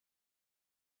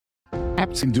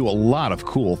apps can do a lot of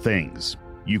cool things.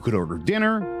 You could order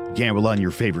dinner, gamble on your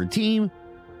favorite team,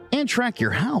 and track your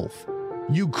health.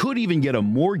 You could even get a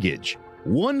mortgage.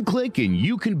 One click and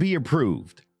you can be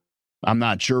approved. I'm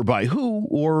not sure by who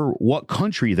or what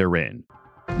country they're in.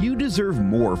 You deserve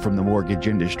more from the mortgage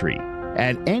industry.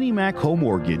 At AnyMac Home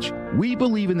Mortgage, we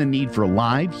believe in the need for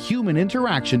live human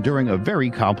interaction during a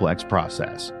very complex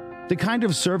process. The kind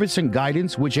of service and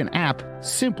guidance which an app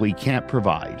simply can't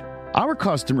provide. Our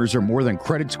customers are more than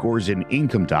credit scores and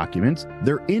income documents.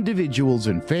 They're individuals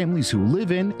and families who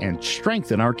live in and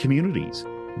strengthen our communities.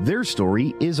 Their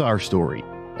story is our story,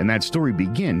 and that story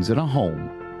begins in a home.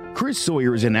 Chris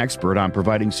Sawyer is an expert on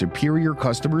providing superior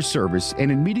customer service and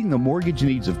in meeting the mortgage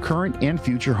needs of current and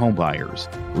future home buyers.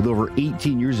 With over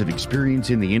 18 years of experience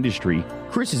in the industry,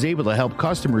 Chris is able to help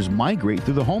customers migrate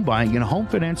through the home buying and home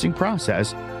financing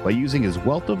process by using his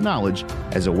wealth of knowledge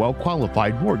as a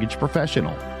well-qualified mortgage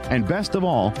professional. And best of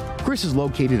all, Chris is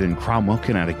located in Cromwell,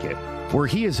 Connecticut, where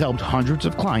he has helped hundreds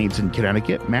of clients in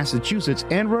Connecticut, Massachusetts,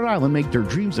 and Rhode Island make their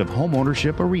dreams of home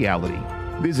ownership a reality.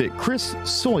 Visit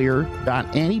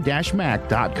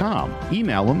chrissawyer.any-mac.com.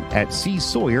 Email him at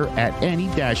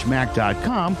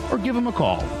csawyer@any-mac.com or give him a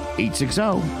call,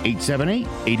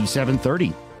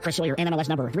 860-878-8730. Chris Sawyer, NMLS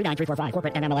number 39345,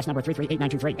 corporate NMLS number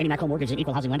 338923. AnyMac Home Mortgage is an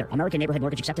equal housing lender. American Neighborhood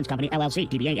Mortgage Acceptance Company, LLC.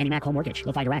 DBA AnyMac Home Mortgage.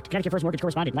 Lo-Fi Direct. Connecticut First Mortgage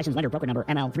Correspondent. License lender. Broker number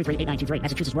ML 338923.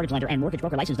 Massachusetts Mortgage Lender and Mortgage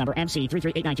Broker License number MC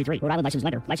 338923. Rhode Island License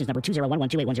Lender. License number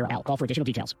 201128110L. Call for additional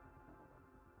details.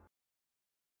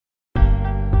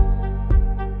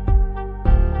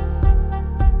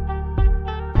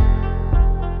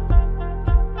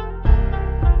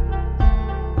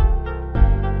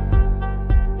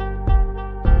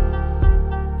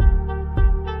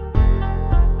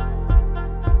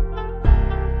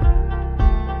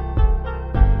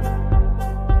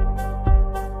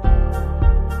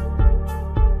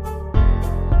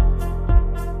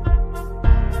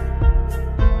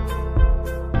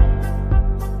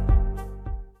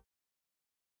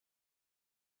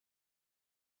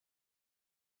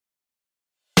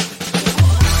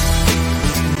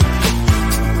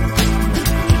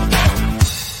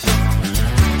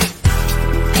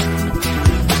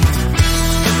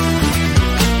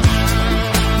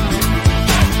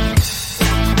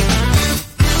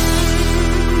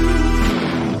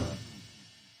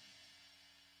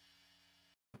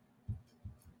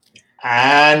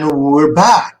 And we're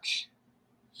back.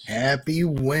 Happy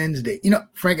Wednesday. You know,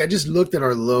 Frank, I just looked at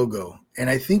our logo, and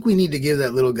I think we need to give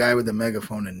that little guy with the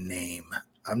megaphone a name.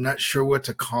 I'm not sure what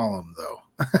to call him, though.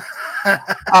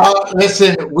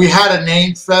 Listen, we had a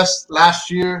name fest last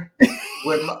year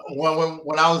when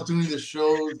I was doing the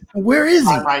shows. Where is he?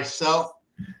 By myself.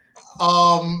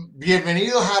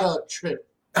 Bienvenido had a trip.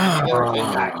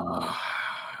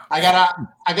 I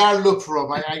gotta look for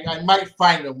him. I might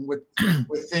find him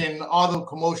within all the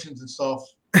commotions and stuff,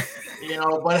 you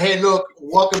know. But hey, look,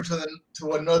 welcome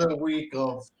to another week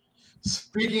of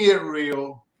Speaking It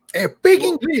Real.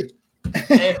 Speaking It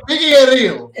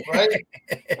Real, right?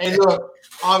 And look,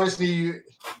 obviously,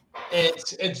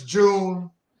 it's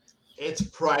June. It's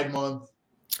Pride Month.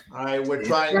 All right, we're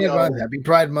trying. Happy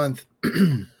Pride Month.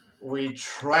 We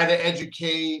try to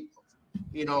educate,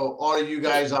 you know, all of you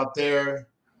guys out there.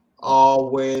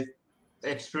 With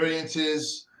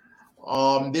experiences,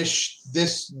 this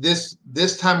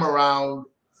time around,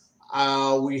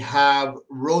 we have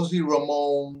Rosie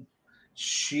Ramon.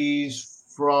 She's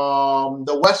from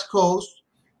the West Coast.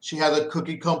 She has a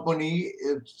cookie company.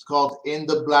 It's called In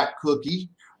the Black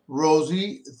Cookie.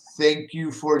 Rosie, thank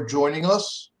you for joining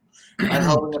us and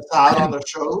helping us out on the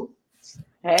show.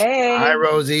 Hey, hi,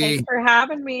 Rosie. Thanks for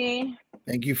having me.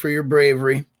 Thank you for your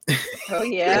bravery. Oh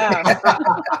yeah.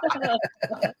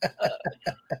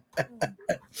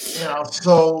 Yeah.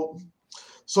 So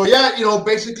yeah, you know,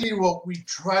 basically what we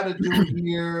try to do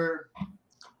here,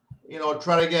 you know,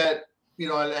 try to get, you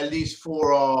know, at least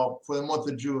for the month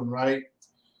of June, right?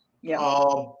 Yeah.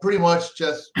 Pretty much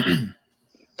just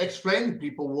explain to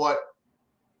people what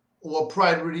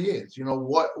Pride really is. You know,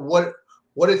 what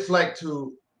it's like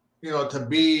to, you know, to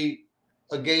be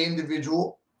a gay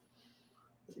individual.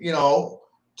 You know.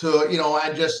 To, you know,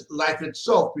 and just life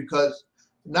itself, because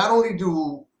not only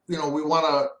do, you know, we want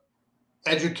to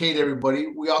educate everybody,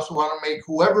 we also want to make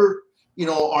whoever, you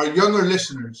know, our younger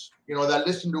listeners, you know, that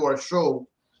listen to our show,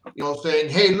 you know, saying,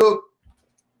 hey, look,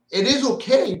 it is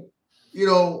okay, you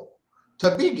know,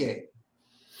 to be gay,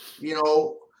 you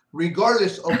know,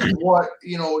 regardless of what,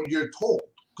 you know, you're told,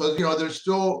 because, you know, there's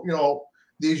still, you know,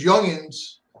 these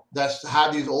youngins that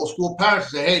have these old school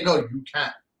parents say, hey, no, you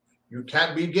can't. You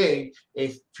can't be gay.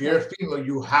 If you're a female,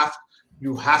 you have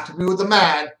to be with a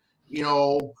man, you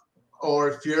know, or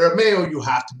if you're a male, you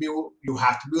have to be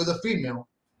with a female.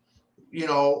 You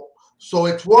know, so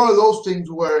it's one of those things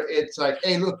where it's like,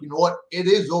 hey, look, you know what? It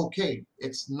is okay.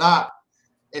 It's not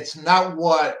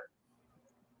what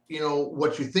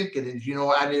what you think it is.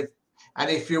 And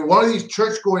if you're one of these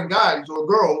church-going guys or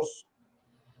girls,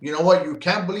 you know what? You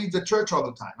can't believe the church all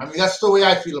the time. I mean, that's the way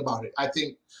I feel about it. I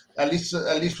think at least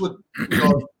with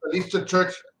at least the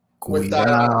church. With that,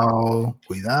 cuidado.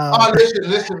 Oh,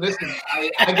 listen.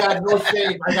 I got no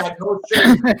shame.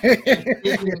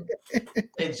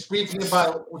 In speaking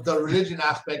about the religion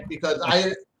aspect, because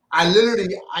I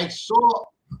literally saw.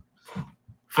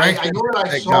 Frank, I know that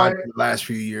I saw God it the last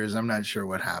few years. I'm not sure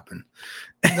what happened.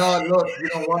 No, look, you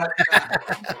know what?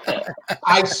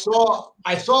 I saw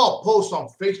a post on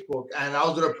Facebook, and I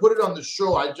was gonna put it on the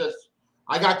show.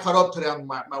 I got caught up today on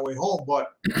my way home,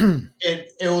 but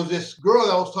it was this girl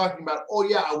that was talking about, oh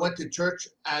yeah, I went to church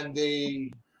and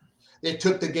they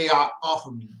took the gay off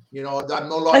of me. You know, I'm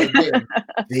no longer gay.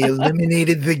 They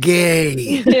eliminated the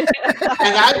gay.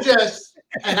 and I just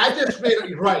made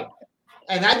it right.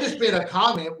 And I just made a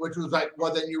comment, which was like,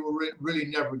 well, then you were really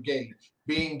never gay.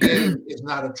 Being gay is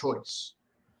not a choice.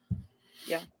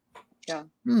 Yeah.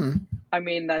 I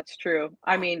mean, that's true.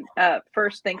 I mean,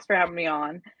 first, thanks for having me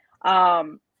on.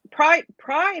 Pride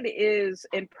is,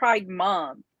 and Pride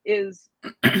Month is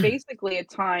basically a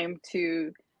time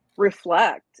to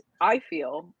reflect, I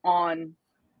feel, on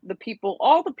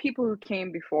all the people who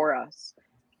came before us.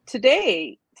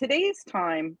 Today's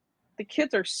time, the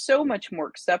kids are so much more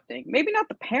accepting. Maybe not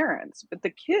the parents, but the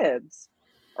kids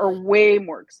are way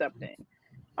more accepting.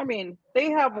 I mean, they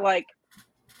have like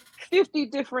 50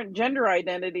 different gender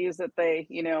identities that they,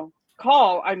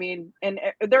 call. I mean, and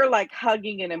they're like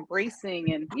hugging and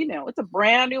embracing, and it's a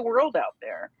brand new world out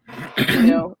there.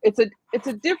 It's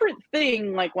a different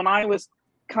thing. Like when I was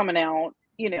coming out,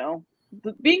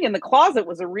 being in the closet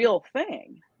was a real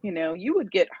thing. You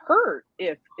would get hurt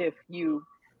if you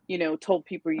told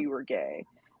people you were gay.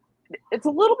 It's a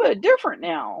little bit different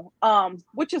now,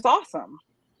 which is awesome.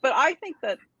 But I think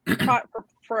that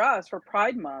for us, for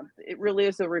Pride Month, it really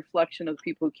is a reflection of the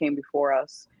people who came before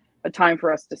us, a time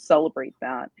for us to celebrate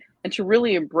that and to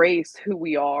really embrace who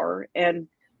we are and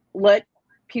let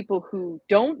people who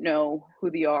don't know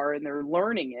who they are and they're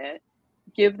learning it,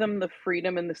 give them the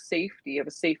freedom and the safety of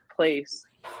a safe place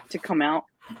to come out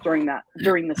during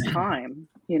this time,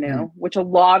 which a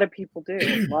lot of people do.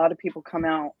 A lot of people come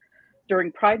out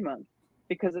during Pride Month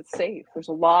because it's safe. There's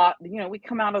a lot, we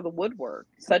come out of the woodwork.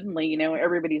 Suddenly,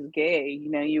 everybody's gay.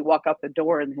 You walk out the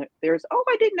door and there's, oh,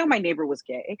 I didn't know my neighbor was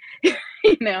gay.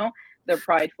 Their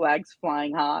pride flags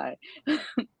flying high.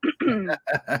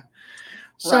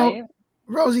 So, right?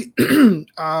 Rosie,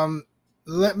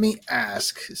 let me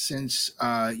ask, since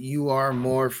you are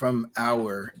more from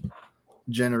our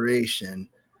generation,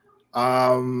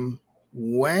 when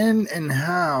and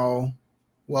how,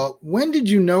 when did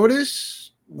you notice?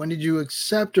 When did you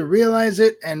accept or realize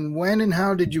it? And when and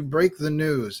how did you break the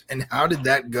news? And how did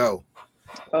that go?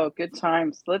 Oh, good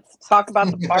times. Let's talk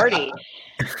about the party.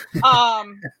 I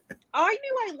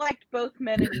knew I liked both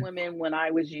men and women when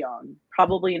I was young,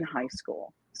 probably in high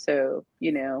school. So,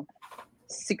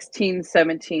 16,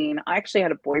 17. I actually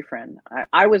had a boyfriend.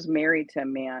 I was married to a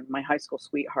man, my high school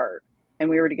sweetheart, and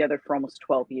we were together for almost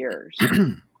 12 years.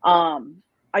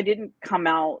 I didn't come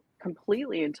out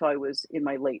completely until I was in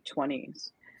my late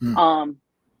 20s.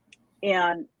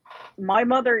 And my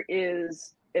mother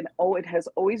is it has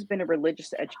always been a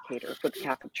religious educator for the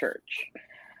Catholic Church.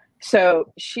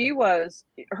 So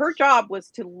her job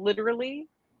was to literally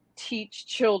teach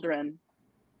children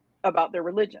about their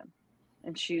religion.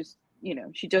 And she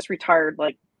just retired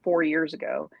like 4 years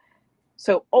ago.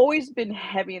 So always been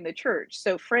heavy in the church.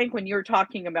 So Frank, when you were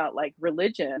talking about like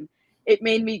religion, it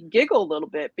made me giggle a little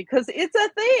bit because it's a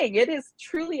thing. It is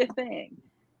truly a thing.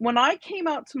 When I came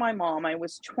out to my mom, I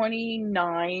was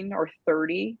 29 or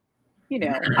 30.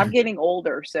 I'm getting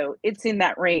older, so it's in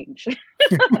that range.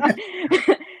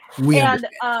 And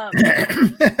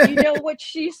what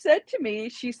she said to me?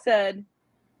 She said,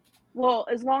 well,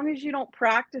 as long as you don't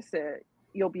practice it,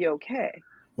 you'll be okay.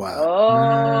 Wow.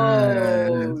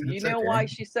 Oh, you know okay. Why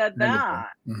she said that?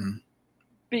 Mm-hmm.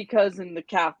 Because in the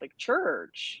Catholic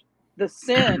Church, the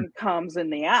sin comes in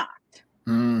the act,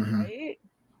 right?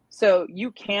 So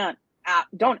you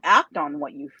don't act on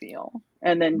what you feel,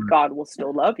 and then God will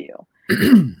still love you. So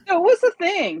it was a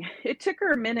thing. It took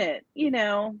her a minute,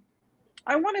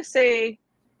 I want to say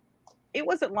it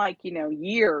wasn't like,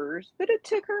 years, but it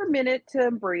took her a minute to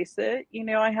embrace it.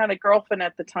 I had a girlfriend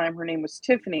at the time. Her name was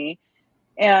Tiffany.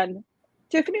 And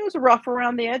Tiffany was rough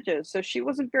around the edges, so she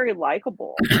wasn't very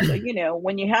likable. So,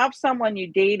 when you have someone you're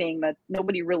dating that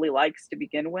nobody really likes to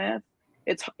begin with,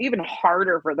 it's even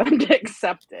harder for them to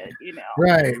accept it,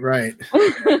 Right.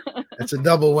 That's a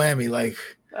double whammy. Like,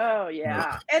 oh,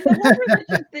 yeah. And the whole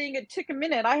religion thing, it took a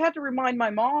minute. I had to remind my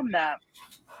mom that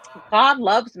God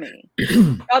loves me.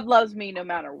 God loves me no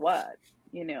matter what.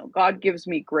 God gives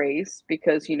me grace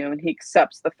because, and he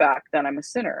accepts the fact that I'm a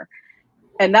sinner.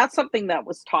 And that's something that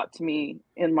was taught to me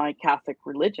in my Catholic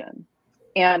religion.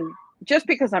 And just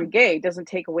because I'm gay doesn't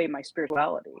take away my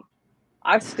spirituality.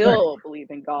 I still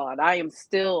believe in God. I am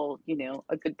still,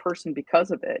 a good person because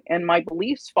of it. And my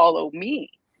beliefs follow me.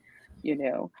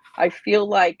 I feel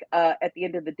like at the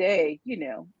end of the day,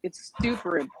 it's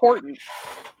super important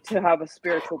to have a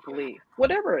spiritual belief,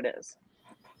 whatever it is.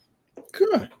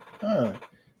 Good.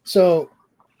 So,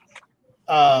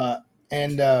 I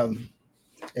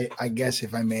guess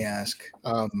if I may ask,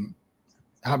 how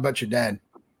about your dad?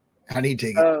 How did he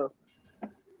take it? Oh,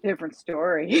 different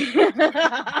story.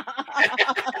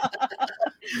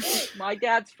 My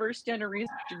dad's first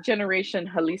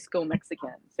generation Jalisco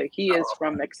Mexican. So he is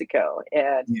from Mexico.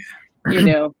 And,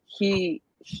 he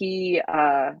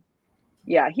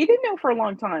didn't know for a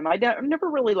long time. I never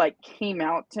really came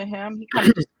out to him. He kind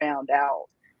of just found out.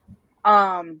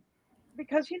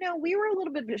 Because, we were a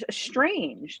little bit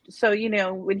estranged. So,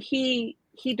 when he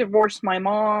divorced my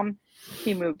mom,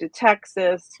 he moved to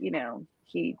Texas, he,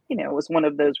 was one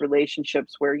of those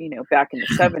relationships where, back in the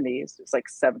 70s, it was like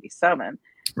 77.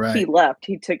 Right. He left,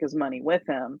 he took his money with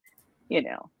him.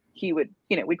 He would,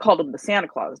 we called him the Santa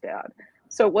Claus dad.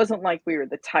 So it wasn't like we were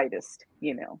the tightest,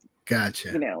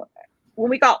 Gotcha. When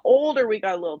we got older, we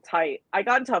got a little tight. I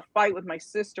got into a fight with my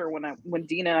sister when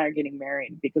Dina and I are getting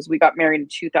married because we got married in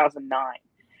 2009.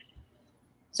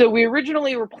 So we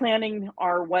originally were planning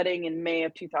our wedding in May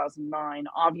of 2009.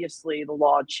 Obviously, the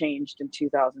law changed in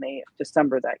 2008,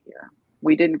 December that year.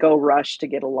 We didn't go rush to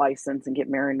get a license and get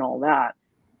married and all that.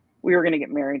 We were going to get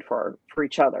married for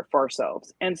each other, for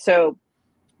ourselves. And so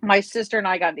my sister and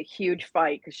I got in a huge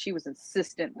fight because she was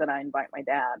insistent that I invite my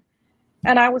dad.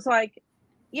 And I was like,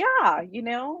 yeah,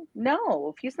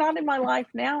 no, if he's not in my life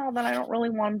now, then I don't really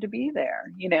want him to be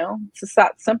there. It's just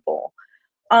that simple.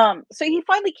 So he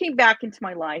finally came back into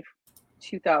my life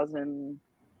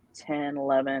 2010,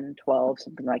 11, 12,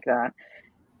 something like that.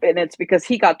 And it's because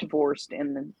he got divorced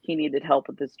and he needed help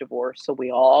with his divorce. So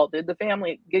we all did the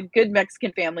family, good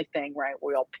Mexican family thing, right?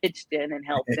 We all pitched in and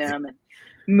helped him and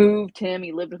moved him.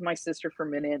 He lived with my sister for a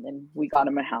minute and we got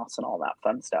him a house and all that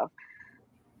fun stuff.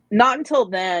 Not until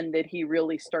then did he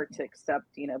really start to accept,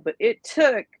 but it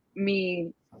took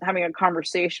me having a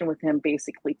conversation with him,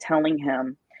 basically telling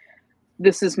him,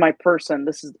 this is my person.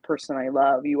 This is the person I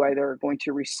love. You either are going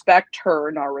to respect her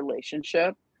in our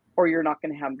relationship or you're not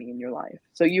going to have me in your life.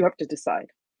 So you have to decide.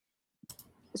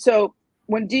 So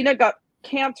when Dina got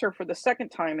cancer for the second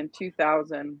time in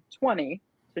 2020,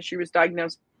 so she was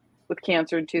diagnosed with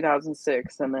cancer in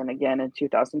 2006 and then again in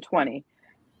 2020,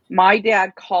 my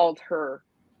dad called her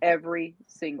every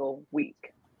single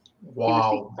week. Wow. He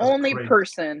was the only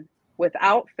person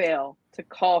without fail to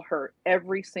call her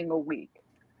every single week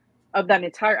of that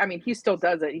entire, he still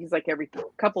does it. He's like every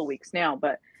couple of weeks now,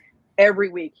 but every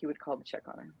week he would call to check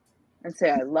on her and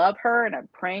say, I love her and I'm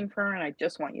praying for her and I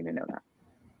just want you to know that.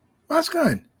 That's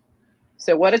good.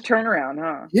 So what a turnaround,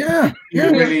 huh? Yeah. He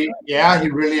really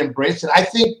embraced it. I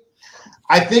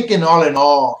think in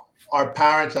all, our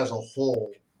parents as a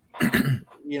whole,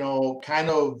 kind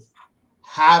of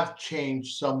have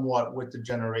changed somewhat with the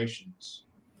generations,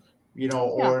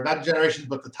 or not generations,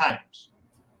 but the times.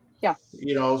 Yeah.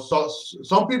 So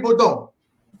some people don't,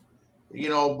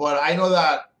 but I know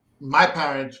that my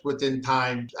parents within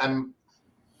time,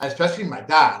 especially my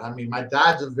dad. My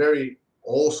dad's a very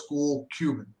old school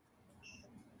Cuban.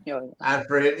 Yeah. And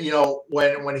for it,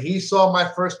 when he saw my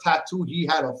first tattoo, he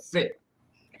had a fit.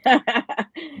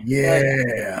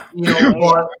 Yeah.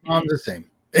 But I'm the same.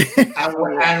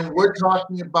 and we're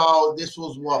talking about, this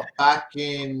was back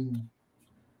in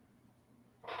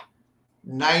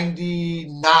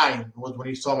 99 was when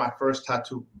he saw my first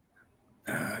tattoo.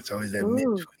 It's always that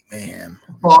mid-20 mayhem.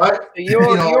 But you're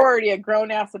already a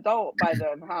grown-ass adult by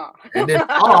then, huh? I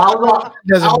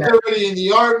was already in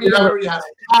the army. I already had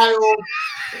a child.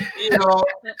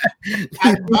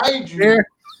 And mind you,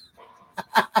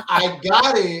 I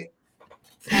got it,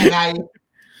 and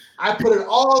I put it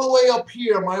all the way up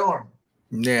here on my arm.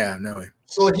 Yeah, no way.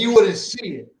 So he wouldn't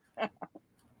see it.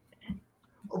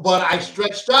 But I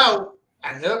stretched out,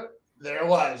 and there it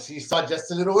was. He saw just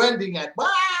a little ending, and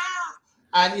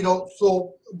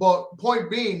but point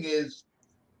being is,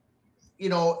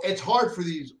 it's hard for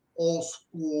these old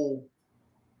school,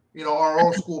 our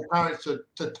old school parents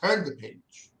to turn the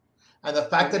page. And the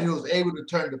fact that he was able to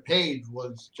turn the page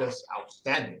was just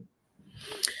outstanding.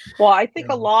 Well, I think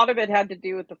a lot of it had to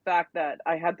do with the fact that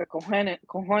I had the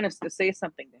cojones to say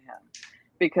something to him.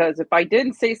 Because if I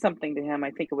didn't say something to him,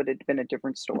 I think it would have been a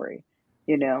different story,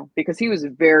 because he was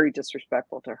very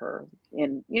disrespectful to her.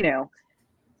 And,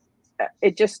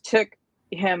 it just took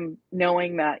him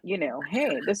knowing that,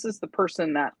 hey, this is the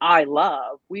person that I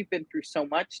love. We've been through so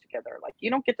much together. Like,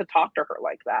 you don't get to talk to her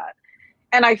like that.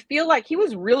 And I feel like he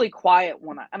was really quiet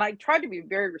and I tried to be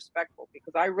very respectful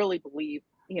because I really believe,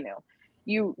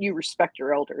 you respect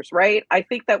your elders, right? I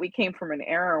think that we came from an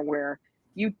era where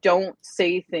you don't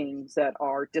say things that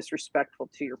are disrespectful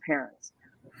to your parents.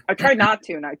 I tried not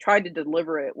to, and I tried to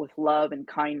deliver it with love and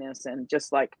kindness and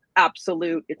just like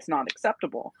absolute, it's not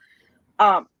acceptable.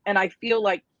 And I feel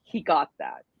like he got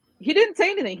that. He didn't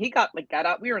say anything. He got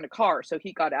out. We were in a car, so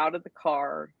he got out of the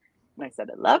car, and I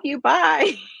said, "I love you,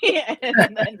 bye."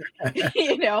 And then,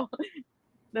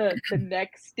 the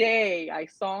next day I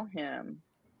saw him,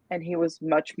 and he was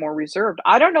much more reserved.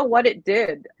 I don't know what it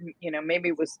did. Maybe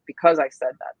it was because I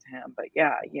said that to him, but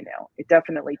yeah, it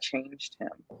definitely changed him.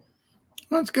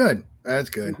 That's good. That's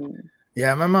good. Mm-hmm.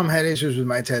 Yeah, my mom had issues with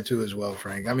my tattoo as well,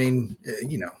 Frank. I mean,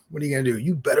 what are you going to do?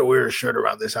 You better wear a shirt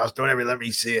around this house. Don't ever let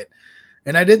me see it.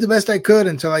 And I did the best I could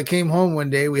until I came home one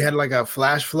day. We had like a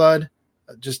flash flood,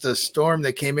 just a storm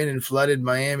that came in and flooded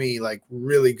Miami like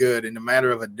really good in a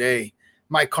matter of a day.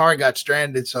 My car got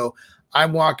stranded, so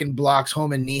I'm walking blocks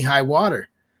home in knee-high water.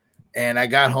 And I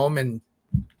got home and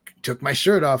took my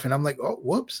shirt off, and I'm like, oh,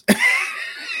 whoops.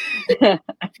 Too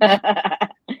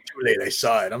late, I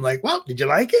saw it. I'm like, well, did you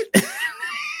like it?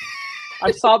 I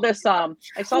saw this cartoon.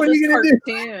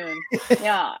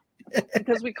 Yeah.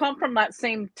 Because we come from that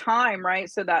same time, right?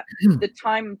 So that the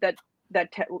time that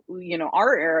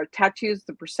our era, tattoos,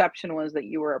 the perception was that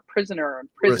you were a prisoner in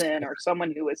prison or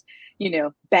someone who was,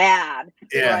 bad,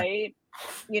 right?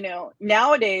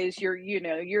 Nowadays you're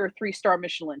a 3-star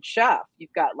Michelin chef.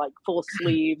 You've got like full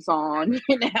sleeves on,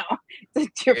 it's a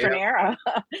different era.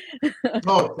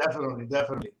 Oh, definitely.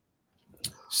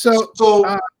 So go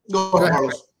ahead,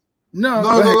 Carlos. No.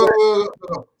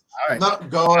 All right. No,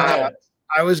 go ahead.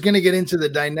 I was going to get into the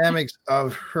dynamics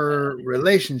of her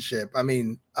relationship. I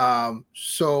mean,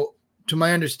 so to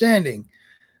my understanding,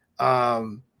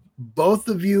 both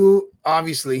of you,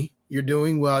 obviously, you're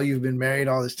doing well. You've been married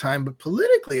all this time, but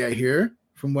politically, I hear,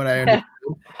 from what I understand,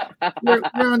 we're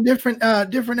on different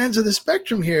ends of the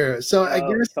spectrum here. So I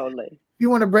guess totally. you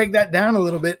want to break that down a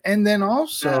little bit, and then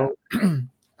also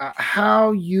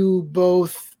how you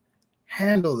both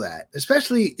handle that,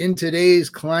 especially in today's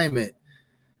climate,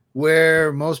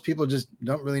 where most people just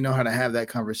don't really know how to have that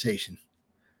conversation.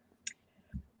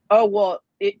 Oh, well,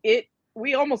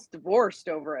 we almost divorced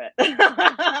over it.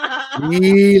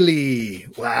 Really?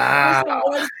 Wow. It was the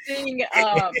one thing,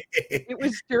 it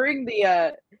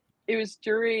was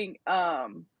during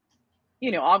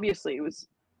obviously it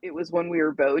was when we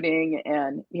were voting,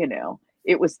 and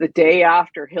it was the day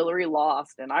after Hillary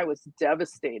lost, and I was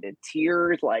devastated,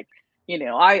 tears, like,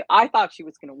 I thought she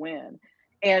was going to win.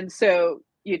 And so,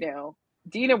 Dina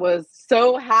was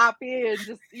so happy and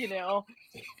just,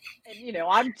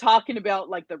 I'm talking about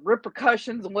like the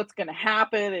repercussions and what's going to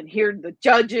happen and hearing the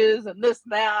judges and this,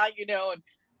 that,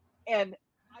 and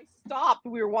I stopped.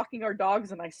 We were walking our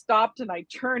dogs, and I stopped and I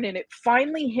turned, and it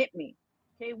finally hit me.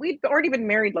 Okay. We'd already been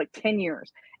married like 10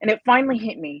 years, and it finally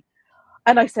hit me.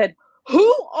 And I said,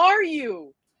 who are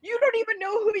you? You don't even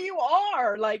know who you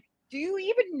are. Like, do you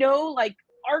even know like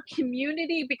our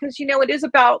community? Because, it is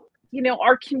about,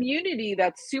 our community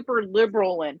that's super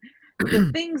liberal, and the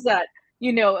things that,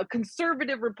 a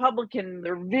conservative Republican,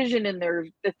 their vision and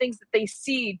the things that they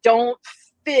see don't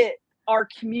fit our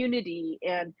community.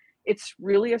 And it's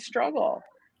really a struggle.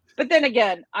 But then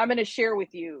again, I'm going to share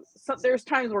with you, there's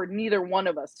times where neither one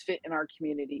of us fit in our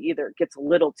community either. It gets a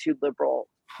little too liberal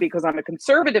because I'm a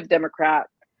conservative Democrat.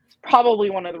 It's probably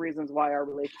one of the reasons why our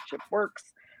relationship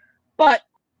works. But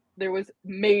there was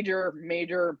major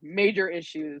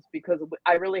issues because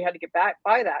I really had to get back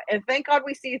by that. And thank God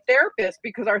we see a therapist,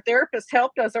 because our therapist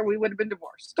helped us, or we would have been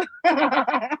divorced.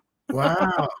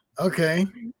 Wow. Okay.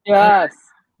 Yes.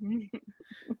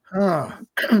 Oh,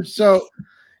 so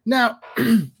now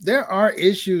there are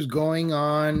issues going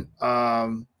on,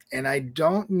 and I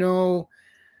don't know.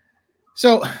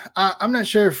 So I'm not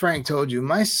sure if Frank told you,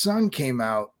 my son came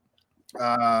out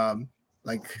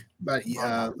like about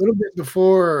a little bit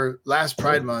before last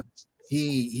Pride Month.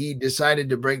 he decided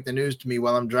to break the news to me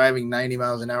while I'm driving 90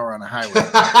 miles an hour on a highway.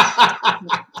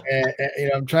 And,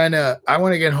 I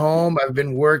want to get home. I've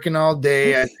been working all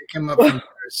day. I pick him up from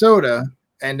Minnesota,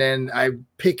 and then I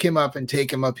pick him up and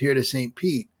take him up here to St.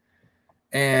 Pete.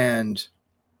 And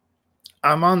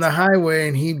I'm on the highway,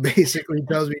 and he basically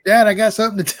tells me, Dad, I got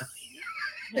something to tell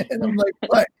you. And I'm like,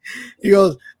 what? He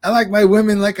goes, I like my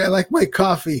women like I like my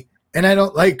coffee, and I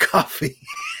don't like coffee.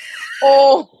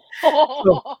 Oh.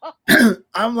 So,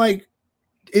 I'm like,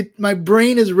 my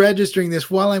brain is registering this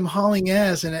while I'm hauling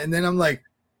ass. And then I'm like,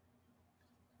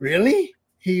 really?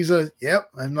 He's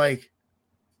yep. I'm like,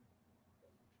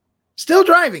 still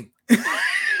driving.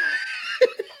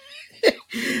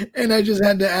 And I just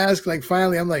had to ask, like,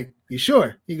 finally, I'm like, you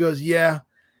sure? He goes, yeah.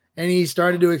 And he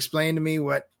started to explain to me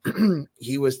what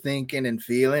he was thinking and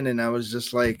feeling. And I was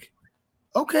just like,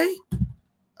 okay.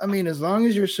 I mean, as long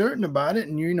as you're certain about it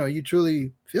and you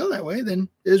truly feel that way, then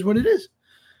it is what it is.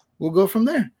 We'll go from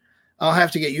there. I'll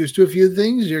have to get used to a few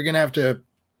things. You're going to have to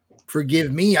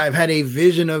forgive me. I've had a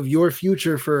vision of your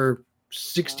future for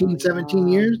 16, 17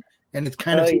 years, and it's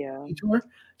kind of tour.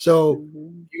 So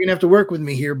you're going to have to work with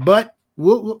me here, but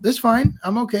that's fine.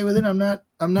 I'm okay with it. I'm not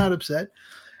upset.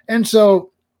 And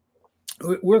so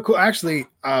we're cool. Actually,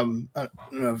 I don't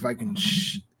know if I can.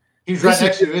 He's right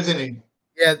next to you, isn't he?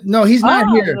 Yeah, no, he's not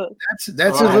here.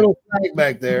 That's his little flag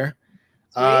back there.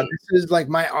 This is like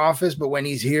my office, but when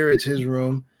he's here, it's his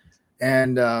room.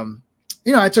 And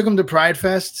I took him to Pride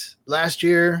Fest last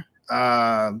year,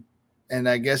 and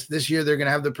I guess this year they're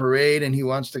gonna have the parade, and he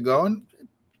wants to go, and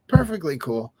perfectly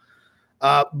cool.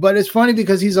 But it's funny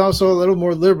because he's also a little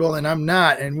more liberal, and I'm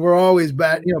not, and we're always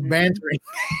bantering.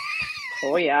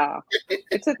 Oh yeah,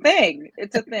 it's a thing.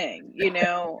 It's a thing.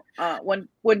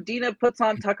 When Dina puts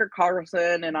on Tucker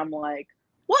Carlson, and I'm like,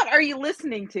 what are you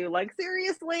listening to? Like,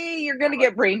 seriously, you're gonna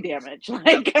get brain damage.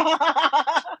 Like,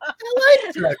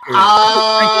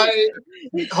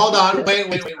 hold on,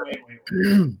 wait.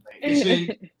 You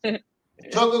see,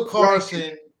 Tucker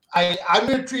Carlson. I'm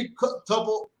gonna treat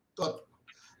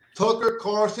Tucker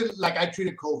Carlson like I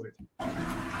treated COVID.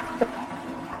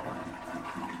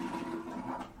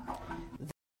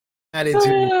 Attitude.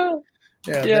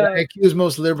 That I accuse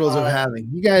most liberals of having.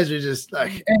 You guys are just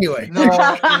like, anyway. No, you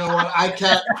know what? I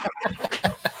can't.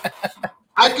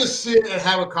 I could sit and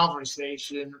have a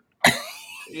conversation,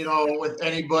 with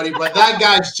anybody, but that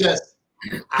guy's just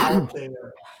out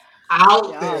there.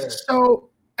 There. So,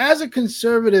 as a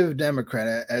conservative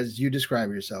Democrat, as you describe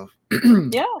yourself,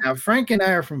 now Frank and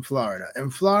I are from Florida,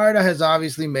 and Florida has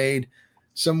obviously made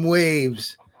some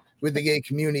waves with the gay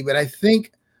community, but I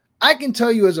think I can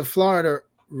tell you as a Florida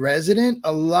resident,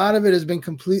 a lot of it has been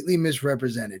completely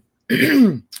misrepresented.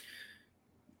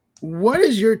 What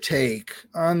is your take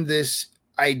on this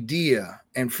idea?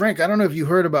 And Frank, I don't know if you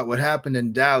heard about what happened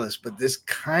in Dallas, but this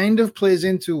kind of plays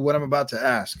into what I'm about to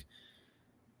ask.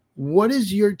 What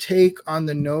is your take on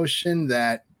the notion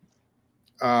that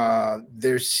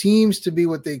there seems to be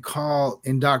what they call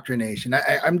indoctrination?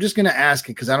 I'm just going to ask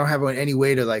it because I don't have any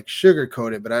way to like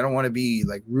sugarcoat it, but I don't want to be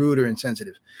like rude or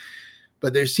insensitive.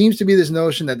 But there seems to be this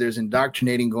notion that there's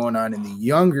indoctrinating going on in the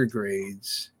younger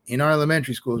grades in our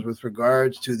elementary schools with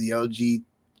regards to the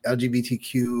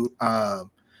LGBTQ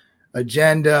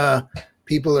agenda.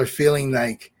 People are feeling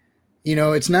like,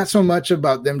 it's not so much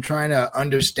about them trying to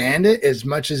understand it as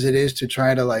much as it is to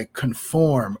try to like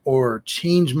conform or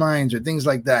change minds or things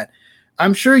like that.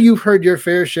 I'm sure you've heard your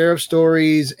fair share of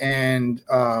stories and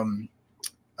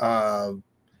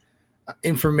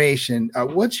information.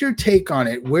 What's your take on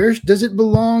it? Where does it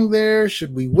belong there?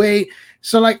 Should we wait?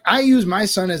 So like I use my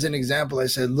son as an example. I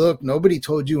said, look, nobody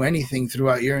told you anything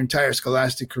throughout your entire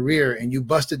scholastic career, and you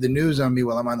busted the news on me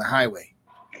while I'm on the highway.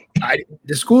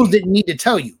 The schools didn't need to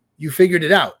tell you. You figured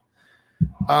it out.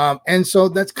 And so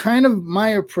that's kind of my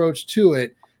approach to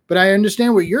it. But I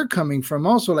understand where you're coming from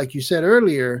also, like you said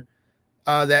earlier,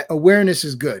 that awareness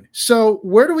is good. So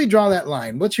where do we draw that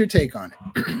line? What's your take on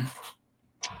it?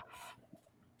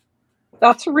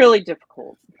 That's really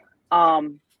difficult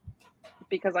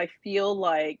because I feel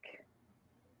like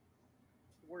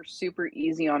we're super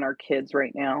easy on our kids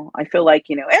right now. I feel like,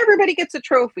 everybody gets a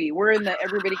trophy. We're in the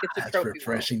everybody gets a trophy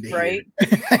refreshing world, right?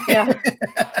 Yeah.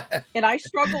 And I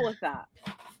struggle with that.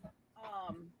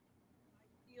 I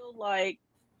feel like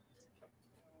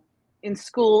in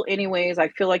school anyways, I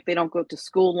feel like they don't go to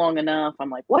school long enough. I'm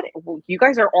like, what? Well, you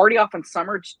guys are already off on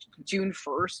summer June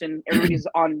 1st and everybody's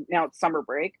on now it's summer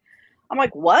break. I'm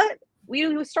like, what?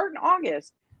 We start in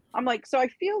August. I'm like, so I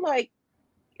feel like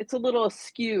it's a little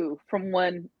askew from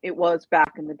when it was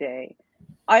back in the day.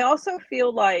 I also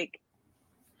feel like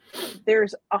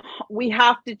we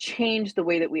have to change the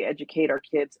way that we educate our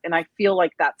kids, and I feel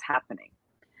like that's happening.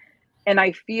 And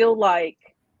I feel like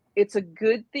it's a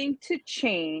good thing to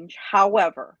change.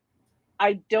 However,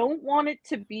 I don't want it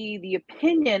to be the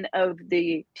opinion of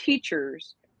the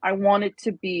teachers. I want it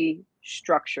to be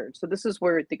structured. So this is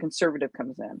where the conservative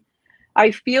comes in.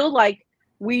 I feel like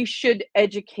we should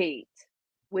educate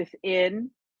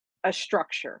within a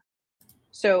structure.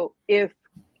 So if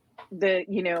the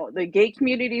gay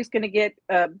community is going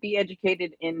to be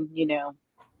educated in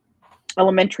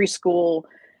elementary school,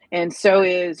 and so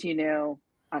is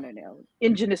I don't know,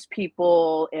 indigenous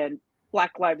people and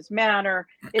Black Lives Matter.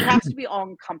 It has to be all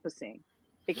encompassing.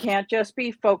 It can't just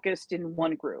be focused in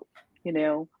one group.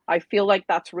 I feel like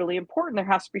that's really important. There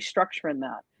has to be structure in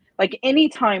that. Like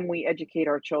anytime we educate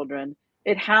our children,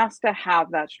 it has to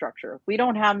have that structure. If we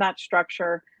don't have that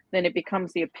structure, then it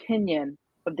becomes the opinion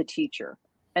of the teacher.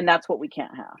 And that's what we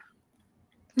can't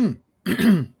have.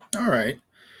 All right.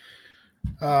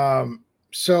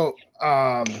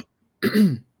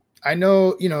 I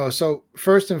know, so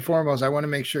first and foremost, I want to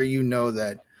make sure you know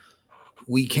that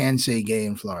we can say gay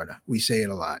in Florida. We say it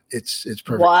a lot. It's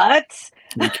perfect. What?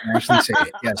 We can actually say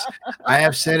it. Yes. I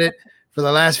have said it for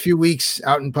the last few weeks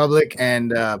out in public,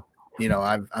 and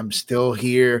I'm still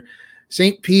here.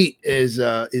 St. Pete is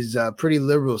a pretty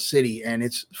liberal city, and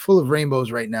it's full of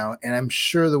rainbows right now. And I'm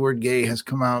sure the word gay has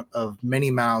come out of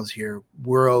many mouths here.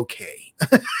 We're okay.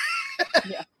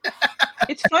 Yeah.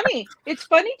 It's funny. It's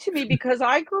funny to me because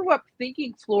I grew up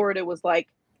thinking Florida was like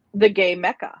the gay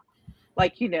Mecca.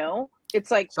 Like,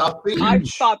 it's like South Beach. I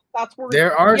thought that's where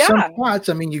there are some spots.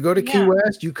 I mean, you go to Key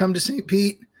West, you come to St.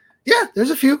 Pete. Yeah,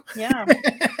 there's a few. Yeah.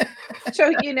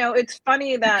 So, it's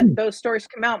funny that those stories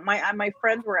come out. My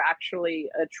friends were actually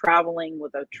traveling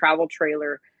with a travel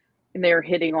trailer, and they were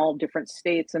hitting all different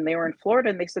states, and they were in Florida,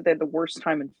 and they said they had the worst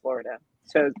time in Florida.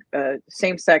 So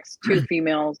same sex, 2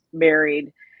 females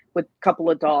married with a couple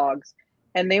of dogs.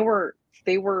 And they were,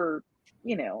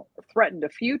 threatened a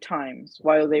few times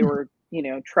while they were,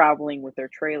 traveling with their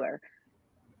trailer.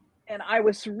 And I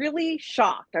was really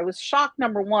shocked. I was shocked,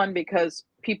 number one, because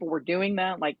people were doing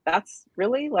that. Like, that's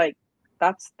really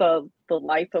that's the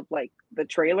life of like the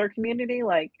trailer community.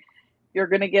 Like, you're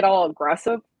going to get all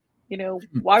aggressive.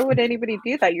 Why would anybody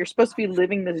do that? You're supposed to be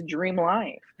living this dream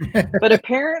life. But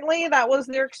apparently that was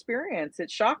their experience.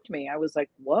 It shocked me. I was like,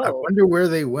 whoa. I wonder where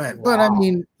they went. Wow. But I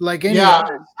mean, like any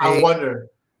I wonder.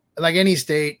 Like any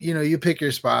state, you pick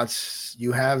your spots.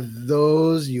 You have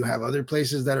those, you have other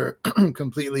places that are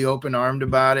completely open-armed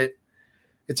about it.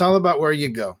 It's all about where you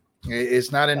go.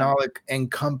 It's not an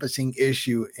all-encompassing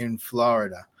issue in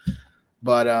Florida.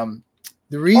 But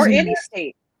the reason, or any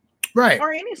state. Right.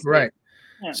 Or any state. Right.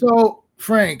 Yeah. So,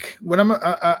 Frank, what I'm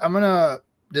gonna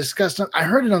discuss, I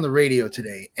heard it on the radio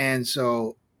today, and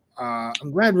so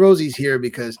I'm glad Rosie's here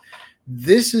because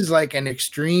this is like an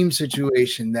extreme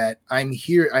situation that I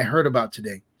heard about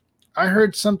today. I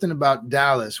heard something about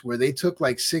Dallas where they took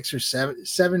like 6 or 7,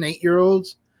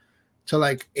 8-year-olds to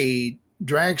like a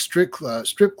drag strip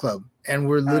club, and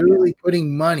we're literally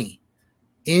putting money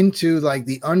into like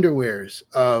the underwears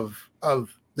of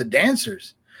the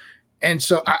dancers. And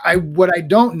so what I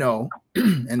don't know,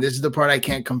 and this is the part I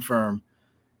can't confirm,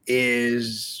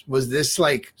 was this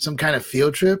like some kind of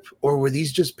field trip or were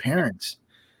these just parents?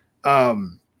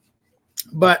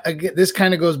 But again, this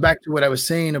kind of goes back to what I was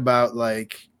saying about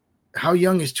like how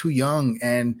young is too young,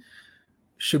 and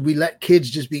should we let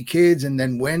kids just be kids? And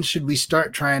then when should we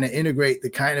start trying to integrate the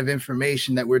kind of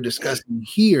information that we're discussing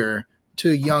here to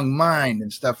a young mind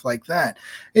and stuff like that?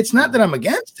 It's not that I'm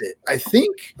against it. I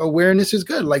think awareness is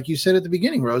good, like you said at the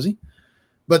beginning, Rosie.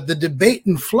 But the debate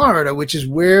in Florida, which is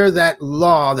where that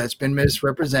law that's been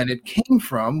misrepresented came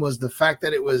from, was the fact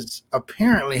that it was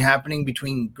apparently happening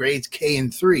between grades K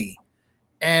and 3.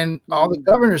 And all the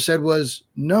governor said was,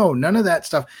 no, none of that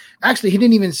stuff. Actually, he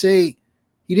didn't even say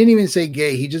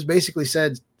gay. He just basically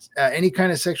said any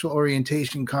kind of sexual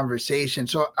orientation conversation.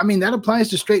 So, I mean, that applies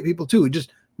to straight people too.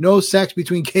 Just no sex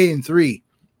between K and 3.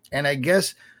 And I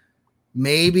guess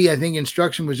I think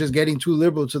instruction was just getting too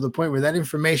liberal to the point where that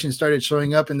information started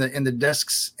showing up in the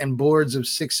desks and boards of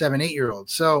 6, 7,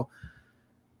 8-year-olds. So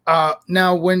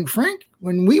now when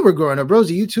we were growing up,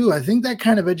 Rosie, you too, I think that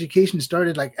kind of education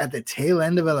started like at the tail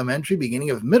end of elementary, beginning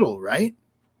of middle, right?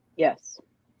 Yes.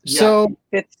 So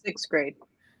 5th, 6th grade.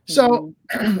 So,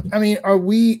 I mean,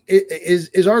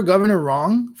 is our governor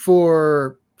wrong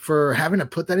for having to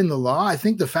put that in the law? I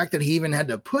think the fact that he even had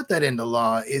to put that in the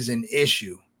law is an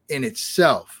issue in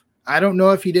itself. I don't know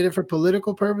if he did it for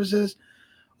political purposes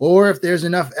or if there's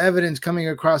enough evidence coming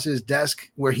across his desk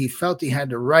where he felt he had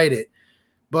to write it.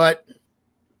 But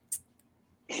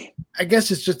I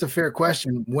guess it's just a fair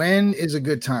question. When is a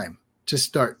good time to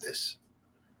start this?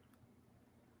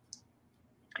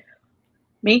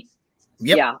 Me?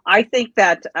 Yep. Yeah, I think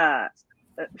that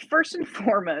first and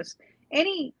foremost,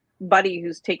 anybody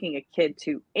who's taking a kid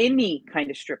to any kind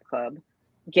of strip club,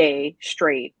 gay,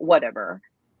 straight, whatever,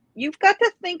 you've got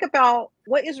to think about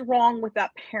what is wrong with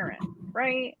that parent,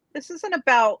 right? This isn't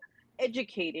about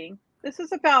educating. This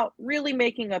is about really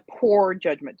making a poor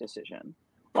judgment decision.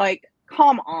 Like,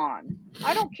 come on.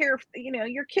 I don't care if,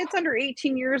 your kid's under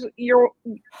 18 years, you're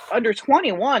under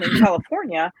 21 in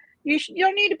California. You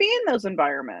don't need to be in those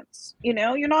environments.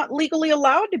 You're not legally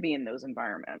allowed to be in those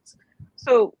environments.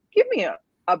 So give me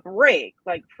a break.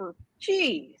 Like,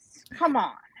 geez, come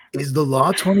on. Is the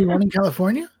law 21 in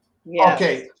California? Yeah.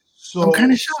 Okay. So I'm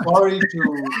kind of shocked. Sorry to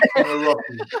interrupt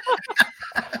you.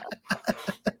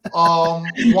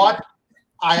 What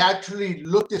I actually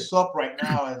looked this up right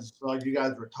now as you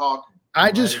guys were talking.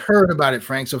 I just heard about it,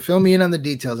 Frank. So fill me in on the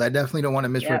details. I definitely don't want to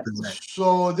misrepresent.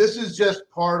 So this is just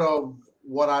part of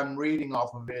what I'm reading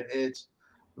off of it. It's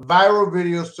viral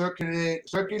video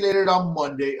circulated on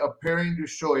Monday, appearing to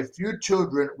show a few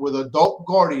children with adult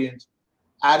guardians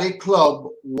at a club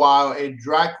while a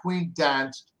drag queen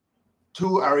danced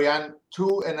to an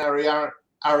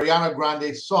Ariana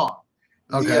Grande song.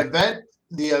 Okay.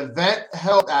 The event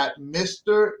held at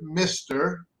Mr.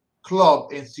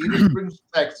 Club in Cedar Springs,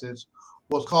 Texas,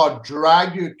 was called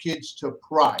Drag Your Kids to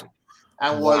Pride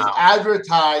and was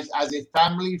advertised as a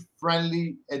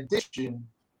family-friendly edition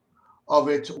of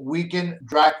its weekend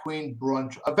drag queen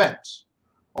brunch events.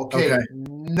 Okay.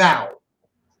 Now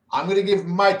I'm going to give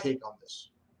my take on this.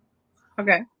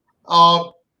 Okay.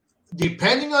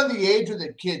 Depending on the age of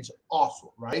the kids,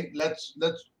 also, right? Let's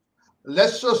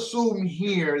assume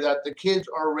here that the kids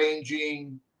are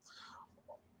ranging.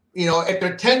 If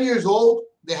they're 10 years old,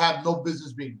 they have no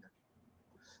business being there.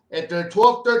 If they're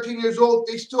 12, 13 years old,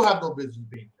 they still have no business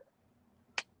being there.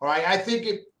 All right. I think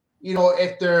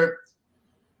if they're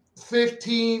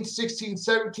 15, 16,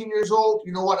 17 years old,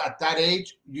 you know what? At that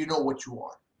age, you know what you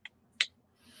are.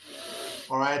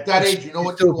 All right. At that age, you know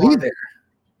what you are. There.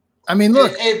 I mean,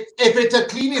 look. If it's a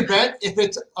clean event,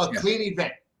 clean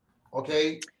event,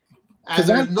 okay, and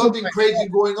there's nothing crazy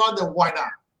going on, then why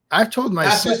not? I've told my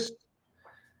son,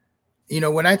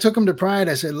 when I took him to Pride,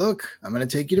 I said, look, I'm going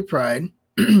to take you to Pride.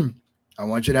 I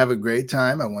want you to have a great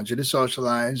time. I want you to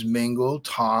socialize, mingle,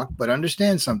 talk, but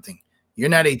understand something. You're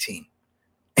not 18.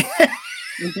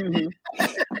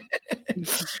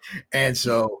 And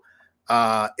so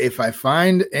if I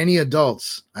find any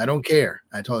adults, I don't care.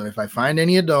 I told him, if I find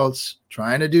any adults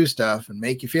trying to do stuff and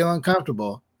make you feel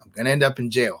uncomfortable, I'm going to end up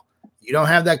in jail. You don't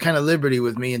have that kind of liberty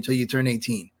with me until you turn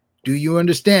 18. Do you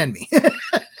understand me?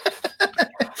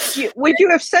 Would you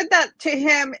have said that to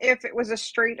him if it was a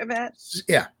straight event?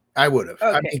 Yeah, I would have.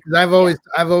 Okay. I mean, 'cause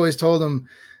I've always told him,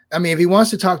 I mean, if he wants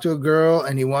to talk to a girl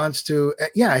and he wants to,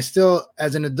 I still,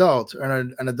 as an adult or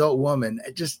an adult woman,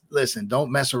 just listen,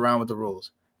 don't mess around with the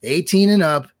rules. 18 and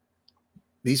up,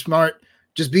 be smart.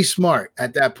 Just be smart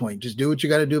at that point. Just do what you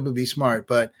got to do, but be smart.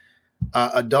 But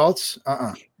adults,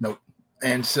 nope.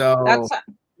 And so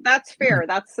that's fair.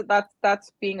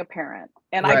 That's being a parent.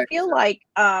 And right. I feel like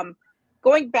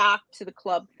going back to the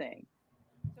club thing,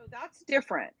 so that's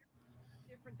different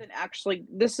than actually.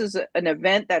 This is an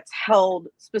event that's held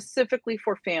specifically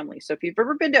for families. So if you've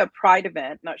ever been to a Pride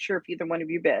event, not sure if either one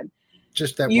of you been,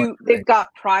 just that they've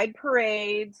got Pride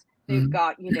parades. They've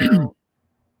got,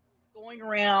 going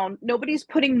around. Nobody's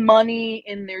putting money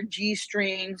in their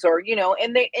G-strings or,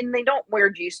 and they don't wear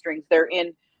G-strings. They're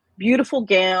in beautiful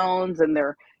gowns and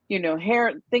they're,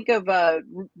 hair. Think of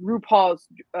RuPaul's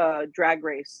Drag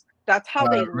Race. That's how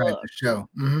they look the show.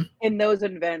 in those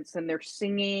events, and they're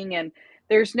singing, and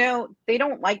they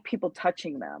don't like people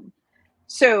touching them.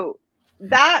 So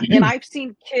that, and I've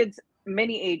seen kids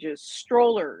many ages,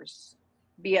 strollers,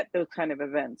 be at those kind of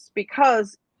events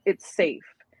because it's safe.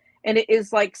 And it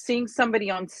is like seeing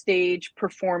somebody on stage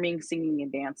performing, singing,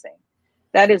 and dancing.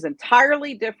 That is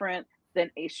entirely different than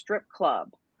a strip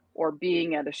club or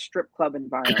being at a strip club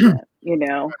environment.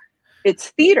 It's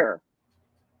theater.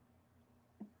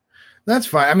 That's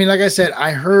fine. I mean, like I said,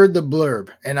 I heard the blurb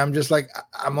and I'm just like,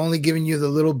 I'm only giving you the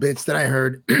little bits that I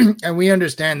heard. And we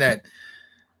understand that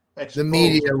the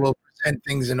media will present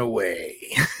things in a way.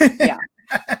 Yeah.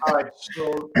 All right.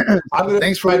 So I'm going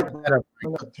to try to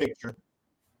bring up a picture.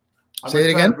 Say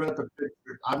it again.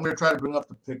 I'm going to try to bring up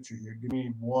the picture here. Give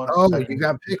me one second. You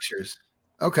got pictures.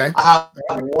 Okay. I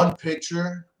have one